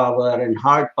soft power and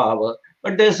hard power,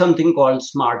 but there's something called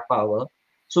smart power.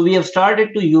 So we have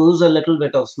started to use a little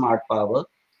bit of smart power,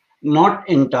 not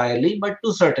entirely, but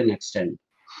to a certain extent.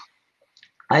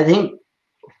 I think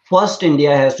first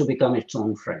India has to become its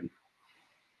own friend.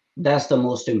 That's the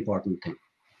most important thing.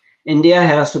 India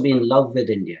has to be in love with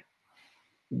India.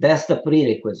 That's the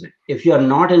prerequisite. If you are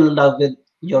not in love with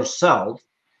yourself,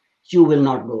 you will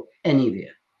not go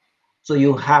anywhere. So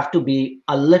you have to be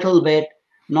a little bit,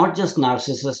 not just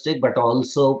narcissistic, but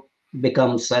also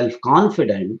become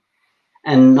self-confident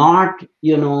and not,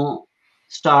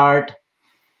 start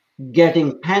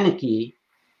getting panicky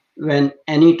when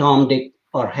any Tom, Dick,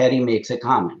 or Harry makes a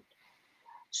comment.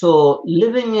 So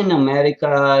living in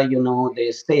America,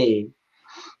 they say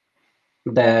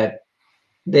that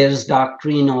there's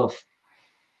doctrine of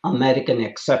American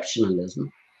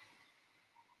exceptionalism.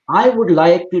 I would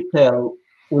like to tell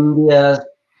India's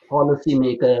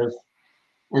policymakers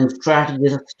and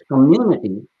strategist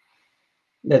community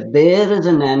that there is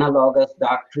an analogous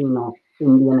doctrine of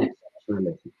Indian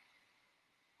exceptionalism.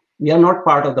 We are not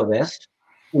part of the West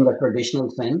in the traditional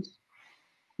sense.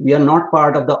 We are not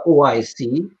part of the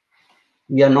OIC.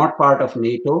 We are not part of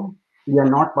NATO. We are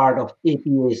not part of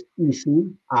APEC,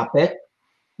 APEC.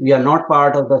 We are not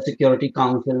part of the Security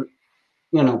Council,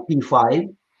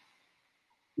 P5.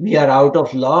 We are out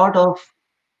of lot of,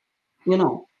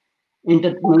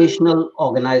 international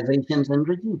organizations and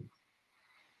regimes.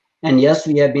 And yes,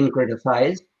 we have been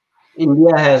criticized.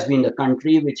 India has been a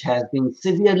country which has been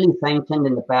severely sanctioned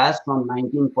in the past from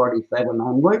 1947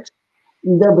 onwards,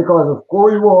 either because of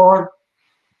Cold War,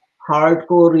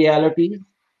 hardcore realities,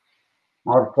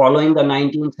 or following the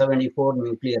 1974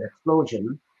 nuclear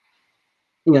explosion.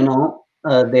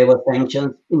 There were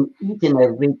sanctions in each and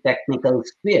every technical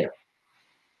sphere.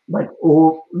 But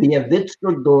we have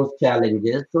withstood those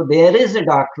challenges. So there is a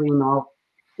doctrine of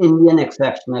Indian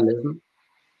exceptionalism.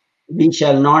 We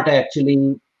shall not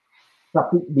actually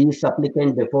be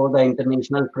supplicant before the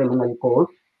International Criminal Court.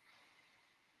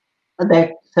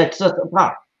 That sets us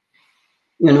apart.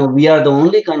 We are the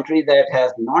only country that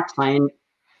has not signed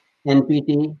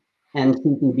NPT and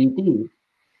CTBT,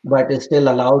 but is still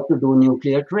allowed to do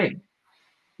nuclear trade,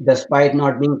 despite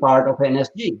not being part of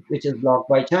NSG, which is blocked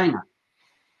by China.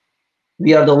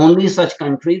 We are the only such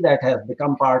country that has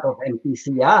become part of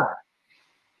MTCR,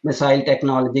 Missile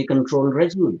Technology Control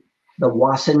Regime, the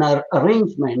Wassenaar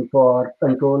arrangement for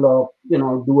control of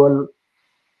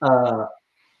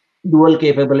dual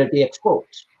capability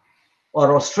exports,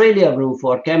 or Australia Brew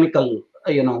for chemical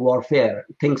warfare,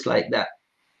 things like that.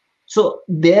 So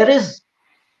there is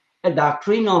a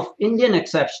doctrine of Indian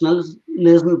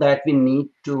exceptionalism that we need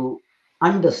to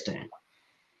understand.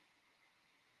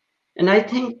 And I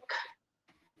think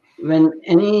when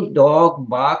any dog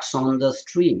barks on the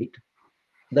street,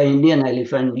 the Indian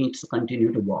elephant needs to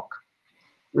continue to walk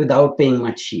without paying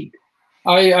much heed.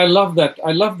 I love that.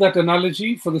 I love that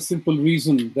analogy for the simple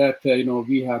reason that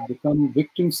we have become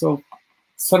victims of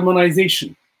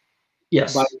sermonization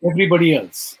by everybody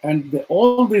else, and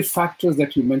all the factors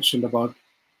that you mentioned about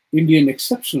Indian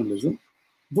exceptionalism,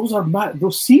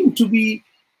 those seem to be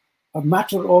a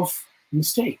matter of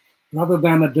mistake rather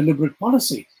than a deliberate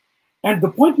policy. And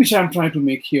the point which I'm trying to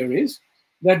make here is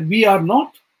that we are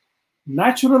not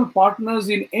natural partners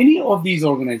in any of these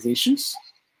organizations,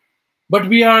 but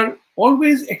we are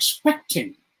always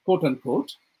expecting, quote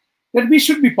unquote, that we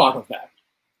should be part of that.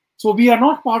 So we are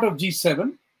not part of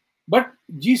G7, but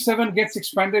G7 gets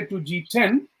expanded to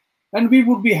G10, and we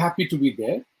would be happy to be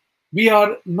there. We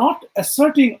are not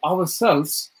asserting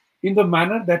ourselves in the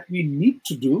manner that we need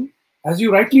to do, as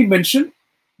you rightly mentioned,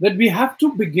 that we have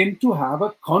to begin to have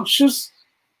a conscious,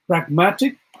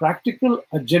 pragmatic, practical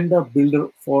agenda builder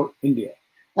for India.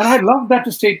 And I love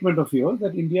that statement of yours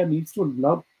that India needs to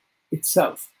love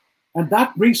itself. And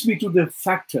that brings me to the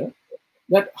factor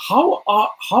that how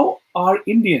are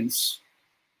Indians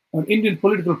or Indian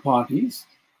political parties,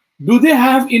 do they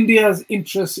have India's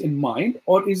interests in mind,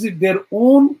 or is it their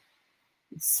own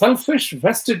selfish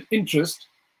vested interest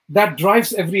that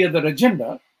drives every other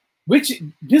agenda, which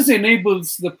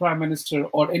disenables the Prime Minister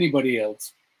or anybody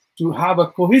else to have a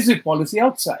cohesive policy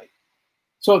outside?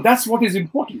 So that's what is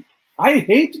important. I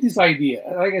hate this idea.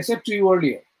 Like I said to you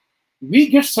earlier, we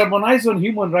get sermonized on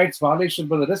human rights violation,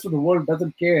 but the rest of the world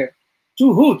doesn't care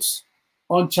two hoots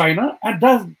on China,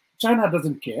 and China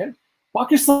doesn't care.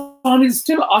 Pakistan is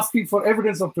still asking for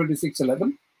evidence of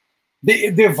 2611.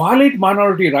 They violate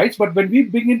minority rights, but when we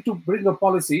begin to bring a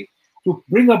policy to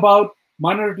bring about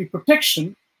minority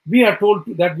protection, we are told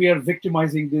that we are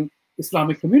victimizing the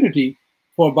Islamic community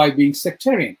by being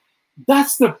sectarian.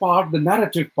 That's the part, the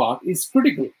narrative part is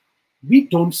critical. We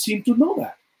don't seem to know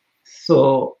that.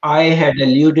 So I had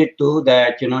alluded to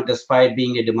that, despite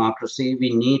being a democracy, we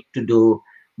need to do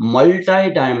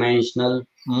multi-dimensional,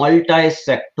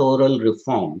 multi-sectoral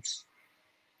reforms.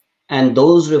 And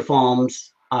those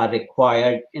reforms are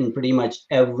required in pretty much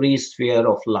every sphere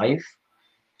of life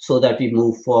so that we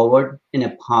move forward in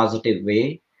a positive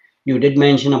way. You did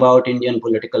mention about Indian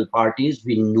political parties.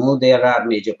 We know there are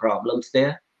major problems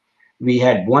there. We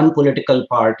had one political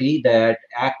party that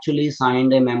actually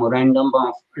signed a memorandum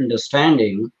of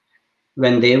understanding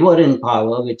when they were in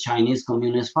power with Chinese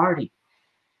Communist Party.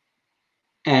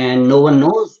 And no one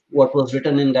knows what was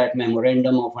written in that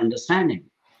memorandum of understanding.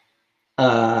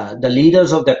 The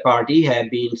leaders of that party have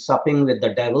been supping with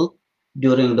the devil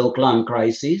during Doklam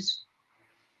crises.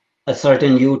 a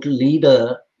certain youth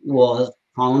leader was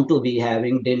found to be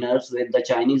having dinners with the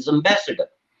Chinese ambassador.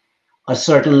 A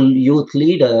certain youth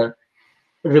leader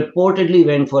reportedly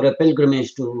went for a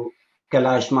pilgrimage to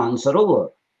Kailash Mansarovar,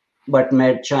 but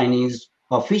met Chinese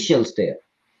officials there.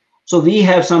 So we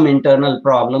have some internal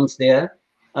problems there,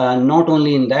 not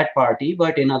only in that party,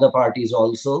 but in other parties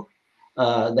also.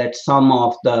 That some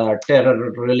of the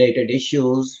terror-related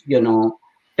issues,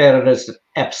 terrorists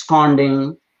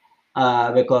absconding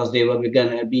because they were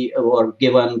going to be were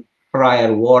given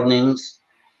prior warnings.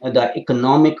 The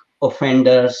economic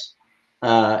offenders,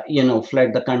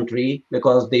 fled the country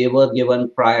because they were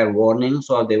given prior warnings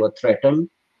or they were threatened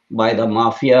by the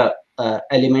mafia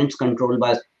elements controlled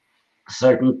by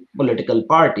certain political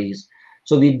parties.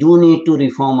 So we do need to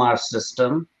reform our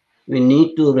system. We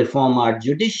need to reform our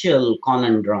judicial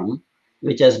conundrum,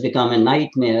 which has become a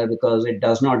nightmare because it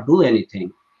does not do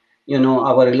anything.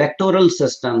 Our electoral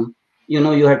system,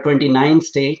 you have 29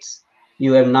 states,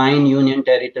 you have 9 union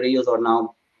territories, or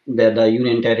now the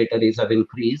union territories have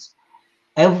increased.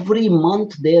 Every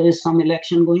month there is some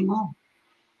election going on.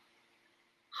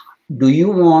 Do you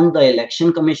want the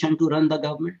election commission to run the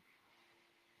government?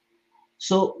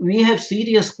 So we have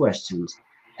serious questions.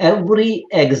 Every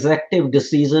executive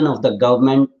decision of the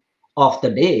government of the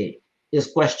day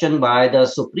is questioned by the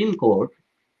Supreme Court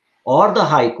or the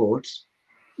high courts,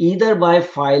 either by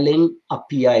filing a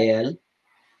PIL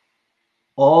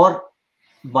or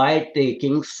by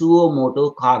taking suo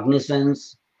motu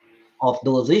cognizance of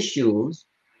those issues.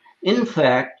 In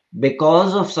fact,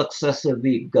 because of successive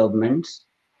weak governments,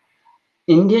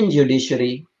 Indian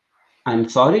judiciary, I'm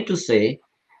sorry to say,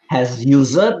 has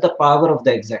usurped the power of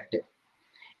the executive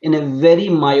in a very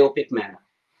myopic manner.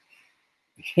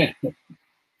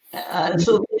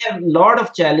 So we have a lot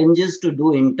of challenges to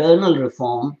do internal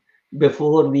reform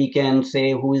before we can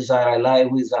say who is our ally,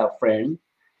 who is our friend.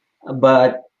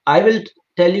 But I will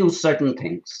tell you certain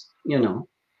things.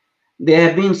 There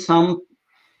have been some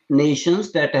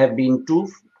nations that have been true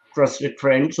trusted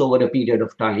friends over a period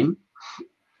of time.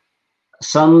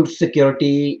 Some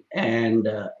security and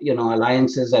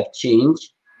alliances have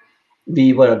changed.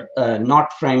 We were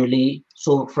not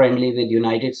so friendly with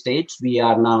United States. We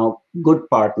are now good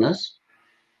partners.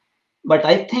 But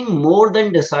I think more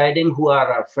than deciding who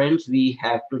are our friends, we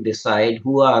have to decide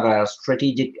who are our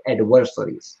strategic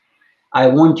adversaries. I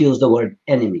won't use the word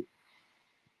enemy.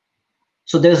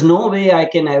 So there's no way I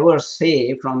can ever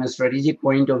say from a strategic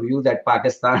point of view that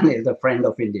Pakistan is a friend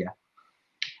of India.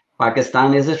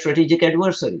 Pakistan is a strategic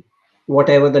adversary,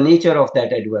 whatever the nature of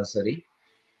that adversary.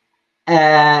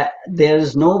 There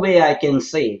is no way I can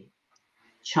say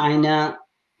China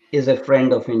is a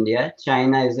friend of India.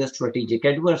 China is a strategic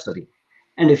adversary.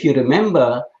 And if you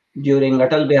remember, during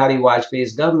Atal Bihari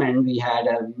Vajpayee's government, we had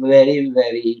a very,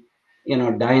 very,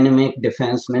 dynamic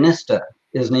defense minister.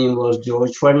 His name was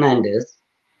George Fernandez.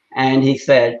 And he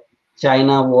said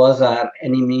China was our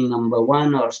enemy number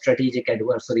one or strategic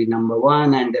adversary number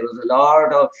one. And there was a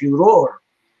lot of furor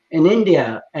in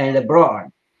India and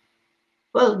abroad.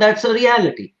 Well, that's a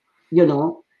reality.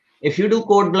 If you do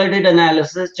cold-blooded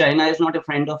analysis, China is not a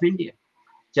friend of India.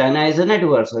 China is an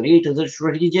adversary. It is a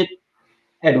strategic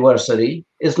adversary.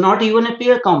 It's not even a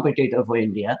peer competitor for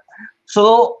India.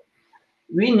 So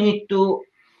we need to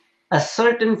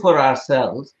ascertain for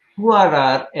ourselves who are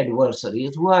our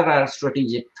adversaries, who are our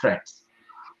strategic threats.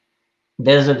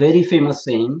 There's a very famous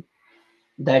saying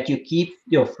that you keep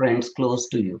your friends close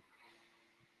to you,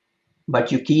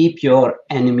 but you keep your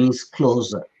enemies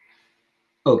closer.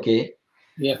 Okay?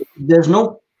 Yeah. There's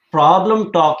no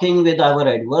problem talking with our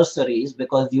adversaries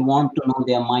because you want to know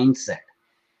their mindset.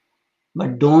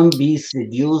 But don't be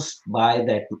seduced by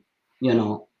that,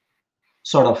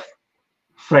 sort of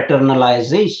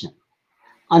fraternalization.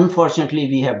 Unfortunately,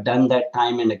 we have done that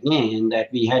time and again, that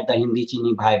we had the Hindi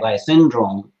Chini Bhai Bhai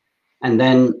syndrome. And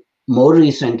then more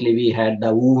recently, we had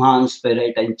the Wuhan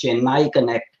spirit and Chennai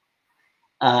Connect.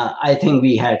 I think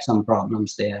we had some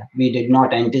problems there. We did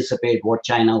not anticipate what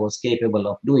China was capable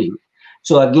of doing.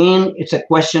 So again, it's a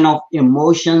question of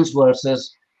emotions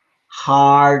versus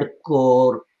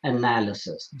hardcore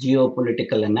analysis,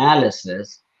 geopolitical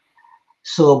analysis.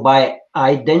 So by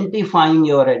identifying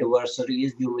your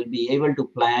adversaries, you will be able to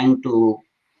plan to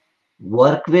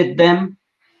work with them,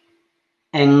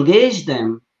 engage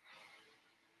them,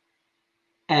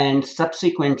 and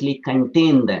subsequently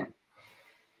contain them.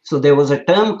 So there was a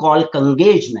term called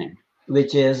congagement,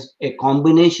 which is a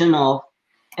combination of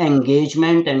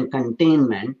engagement and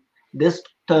containment. This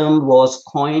term was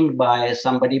coined by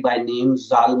somebody by name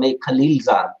Zalmay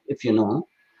Khalilzad, if you know.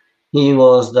 He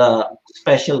was the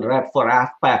special rep for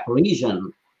AFPAC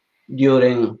region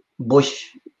during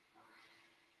Bush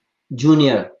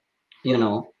junior, you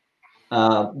know,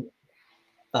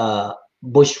 uh,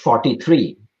 Bush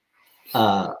 43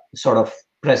 sort of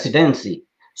presidency.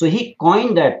 So he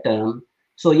coined that term.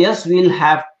 So yes, we'll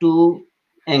have to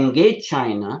engage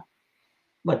China,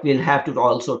 but we'll have to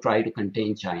also try to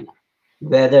contain China,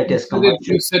 whether it is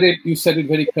commercial. You said it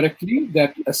very correctly,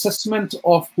 that assessment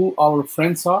of who our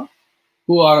friends are,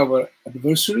 who are our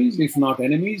adversaries, if not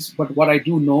enemies. But what I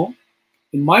do know,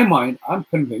 in my mind, I'm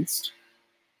convinced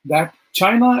that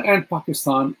China and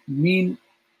Pakistan mean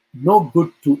no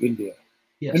good to India.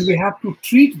 Yes. And we have to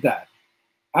treat that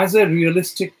as a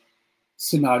realistic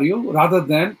scenario rather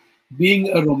than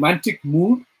being a romantic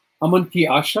mood, aman ki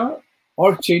asha,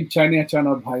 or China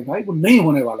China bhai bhai, वो नहीं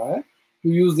होने वाला है. To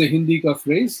use the Hindi ka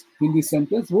phrase, Hindi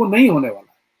sentence, वो नहीं होने वाला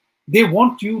है. They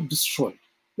want you destroyed.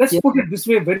 Let's put it this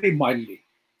way very mildly.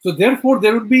 So therefore,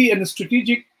 there would be a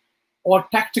strategic or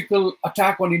tactical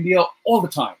attack on India all the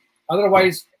time.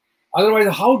 Otherwise,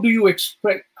 how do you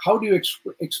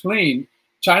explain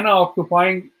China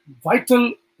occupying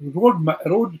vital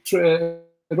road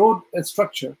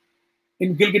structure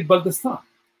in Gilgit-Baltistan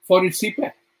for its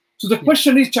CPEC? So the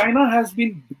question is, China has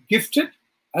been gifted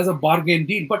as a bargain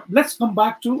deal. But let's come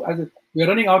back to, we're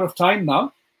running out of time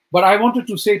now, but I wanted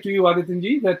to say to you,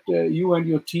 Adityanjee, that you and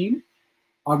your team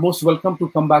are most welcome to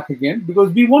come back again,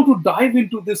 because we want to dive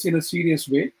into this in a serious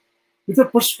way with a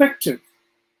perspective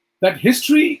that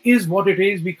history is what it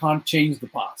is. We can't change the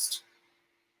past.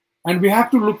 And we have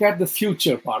to look at the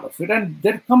future part of it. And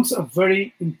there comes a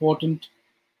very important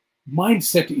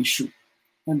mindset issue.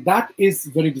 And that is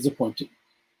very disappointing.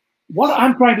 What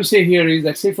I'm trying to say here is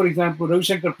that, say, for example, Ravi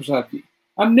Shankar Prasad ji,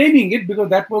 I'm naming it because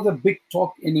that was a big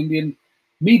talk in Indian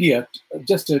media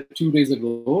just 2 days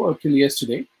ago or till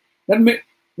yesterday. That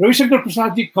Ravi Shankar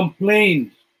Prasad ji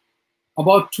complained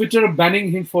about Twitter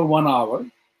banning him for 1 hour.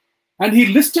 And he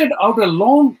listed out a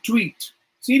long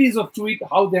series of tweets,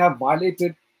 how they have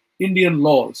violated Indian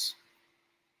laws.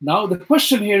 Now, the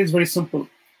question here is very simple.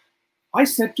 I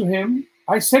said to him,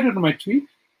 I said it in my tweet,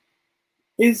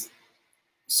 is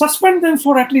suspend them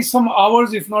for at least some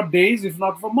hours, if not days, if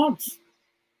not for months.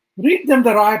 Read them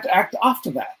the Riot Act after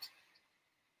that.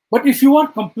 But if you are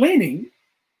complaining,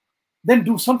 then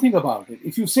do something about it.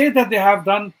 If you say that they have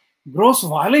done gross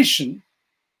violation,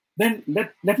 then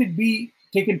let it be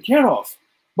taken care of.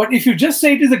 But if you just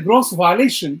say it is a gross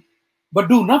violation, but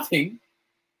do nothing,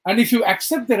 and if you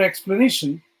accept their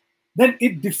explanation, then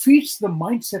it defeats the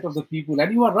mindset of the people.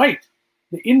 And you are right.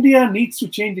 The India needs to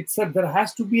change itself. There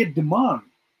has to be a demand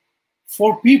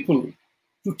for people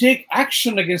to take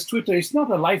action against Twitter. It's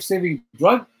not a life-saving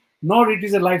drug, nor it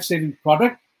is a life-saving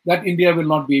product that India will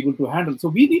not be able to handle. So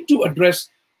we need to address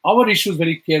our issues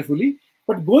very carefully.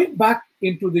 But going back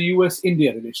into the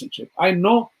US-India relationship, I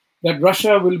know that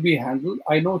Russia will be handled.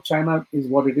 I know China is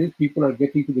what it is. People are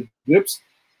getting to the grips.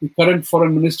 The current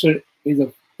foreign minister is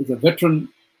a veteran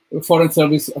foreign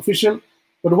service official.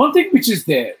 But one thing which is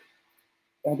there,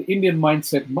 that the Indian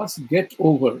mindset must get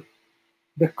over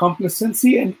the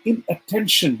complacency and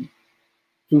inattention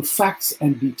to facts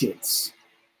and details.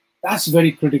 That's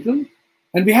very critical.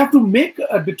 And we have to make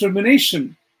a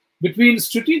determination between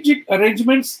strategic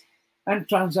arrangements and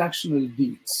transactional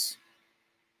deals.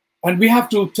 And we have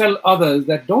to tell others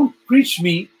that don't preach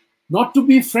me not to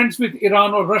be friends with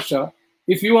Iran or Russia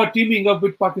if you are teaming up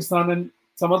with Pakistan and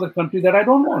some other country that I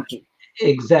don't want to.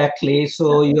 Exactly.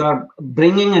 So you are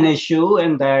bringing an issue,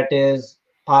 and that is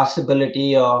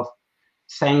possibility of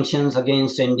sanctions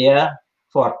against India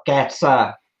for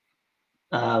CATSA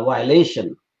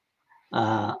violation.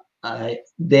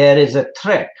 There is a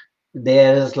threat.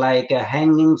 There is like a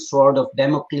hanging sword of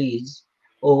Damocles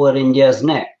over India's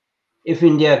neck. If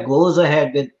India goes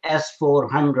ahead with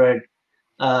S-400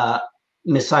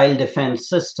 missile defense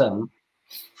system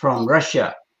from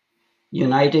Russia,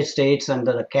 United States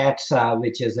under the CATSA,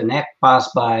 which is an act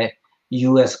passed by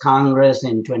US Congress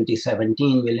in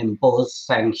 2017, will impose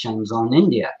sanctions on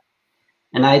India.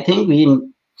 And I think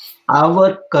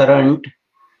our current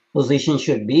position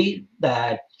should be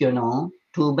that,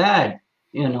 too bad,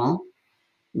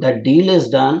 the deal is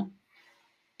done.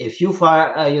 If you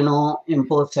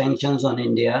impose sanctions on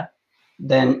India,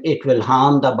 then it will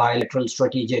harm the bilateral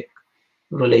strategic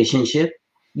relationship.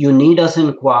 You need us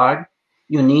in Quad.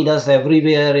 You need us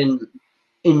everywhere in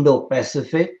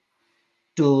Indo-Pacific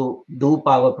to do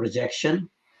power projection.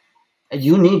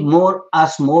 You need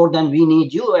us more than we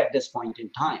need you at this point in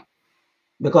time,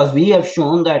 because we have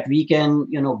shown that we can,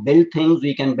 build things.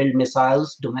 We can build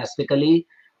missiles domestically.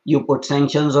 You put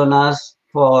sanctions on us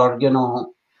for,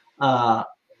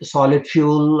 solid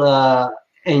fuel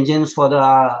engines for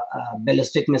the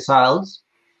ballistic missiles.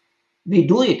 We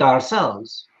do it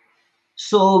ourselves.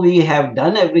 So we have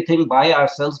done everything by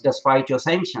ourselves despite your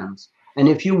sanctions. And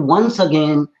if you once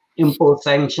again impose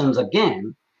sanctions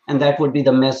again, and that would be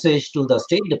the message to the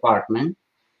State Department,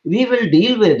 we will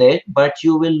deal with it, but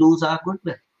you will lose our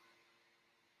goodwill.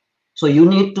 So you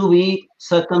need to be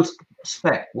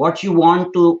circumspect. What you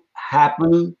want to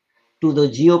happen to the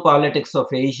geopolitics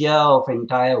of Asia, of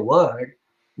entire world,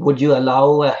 would you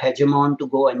allow a hegemon to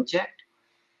go unchecked?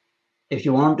 If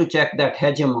you want to check that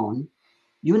hegemon,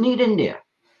 you need India.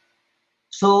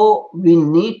 So we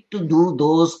need to do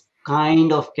those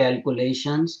kind of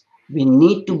calculations. We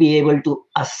need to be able to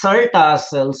assert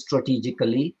ourselves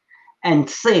strategically and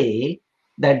say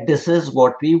that this is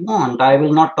what we want. I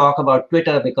will not talk about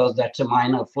Twitter because that's a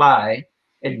minor fly.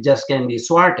 It just can be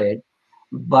swatted.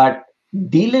 But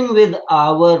dealing with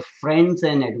our friends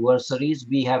and adversaries,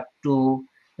 we have to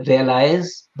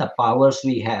realize the powers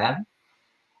we have,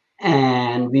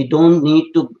 and we don't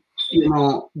need to,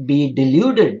 be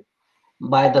deluded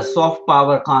by the soft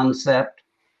power concept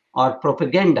or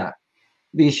propaganda.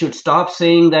 We should stop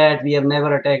saying that we have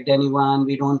never attacked anyone,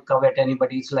 we don't covet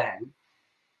anybody's land.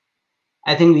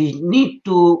 I think we need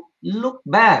to look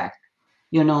back.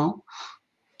 You're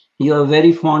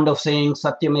very fond of saying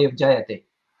Satyamev Jayate.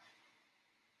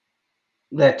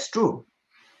 That's true.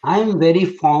 I'm very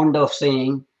fond of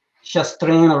saying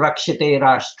Shastrena Rakshite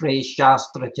Rashtre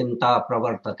Shastra Chinta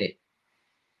Pravartate.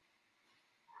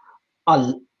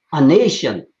 A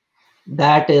nation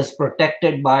that is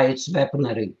protected by its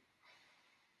weaponry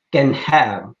can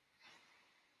have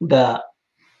the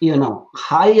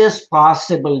highest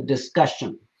possible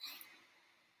discussion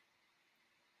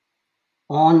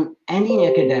on any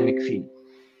academic field.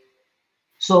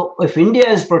 So if India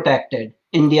is protected,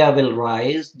 India will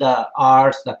rise. The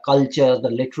arts, the culture,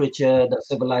 the literature, the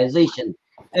civilization,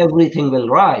 everything will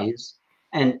rise.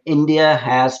 And India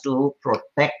has to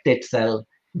protect itself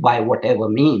by whatever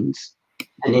means.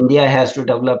 And India has to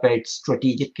develop its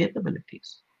strategic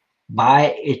capabilities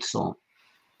by its own.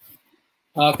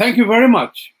 Thank you very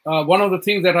much. One of the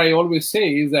things that I always say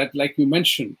is that, like you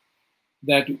mentioned,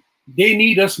 that they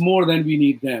need us more than we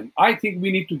need them. I think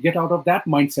we need to get out of that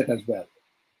mindset as well,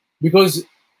 because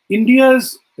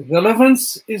India's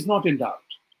relevance is not in doubt.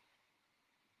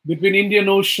 Between Indian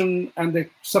Ocean and the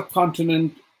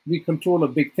subcontinent, we control a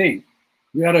big thing.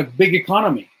 We are a big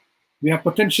economy. We have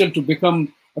potential to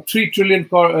become a $3 trillion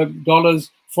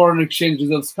foreign exchange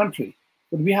reserves country,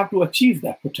 but we have to achieve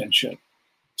that potential.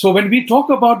 So when we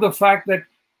talk about the fact that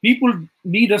people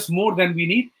need us more than we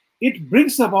need, it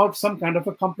brings about some kind of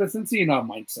a complacency in our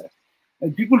mindset.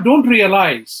 And people don't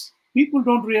realize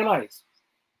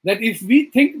that if we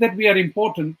think that we are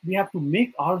important, we have to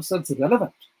make ourselves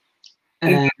relevant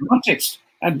in context.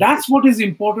 And that's what is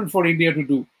important for India to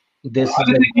do. We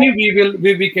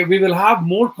will have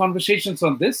more conversations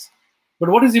on this. But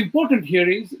what is important here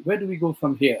is, where do we go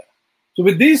from here? So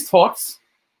with these thoughts,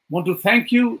 I want to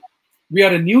thank you. We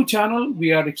are a new channel.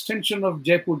 We are an extension of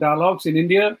Jaipur Dialogues in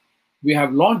India. We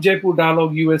have launched Jaipur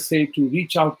Dialogue USA to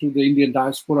reach out to the Indian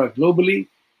diaspora globally.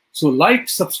 So like,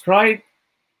 subscribe,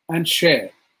 and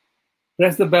share.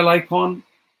 Press the bell icon,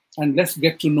 and let's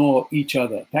get to know each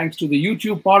other. Thanks to the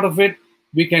YouTube part of it,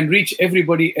 we can reach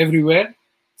everybody everywhere.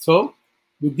 So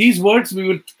with these words, we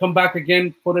will come back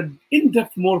again for an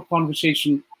in-depth more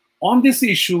conversation on this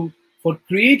issue, for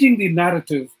creating the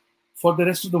narrative for the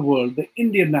rest of the world, the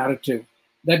Indian narrative,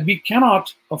 that we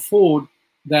cannot afford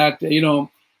that,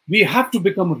 we have to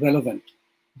become relevant.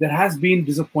 There has been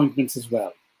disappointments as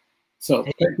well. So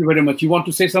thank you very much. You want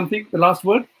to say something, the last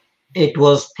word? It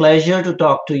was pleasure to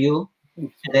talk to you.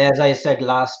 And as I said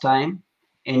last time,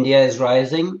 India is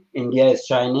rising, India is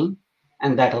shining,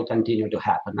 and that will continue to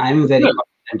happen. I'm very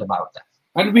confident about that.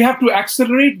 And we have to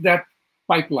accelerate that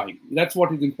pipeline. That's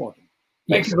what is important.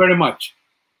 Thank you very much.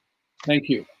 Thank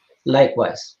you.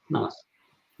 Likewise. Namaste.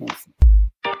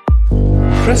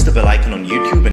 Press the bell icon on YouTube and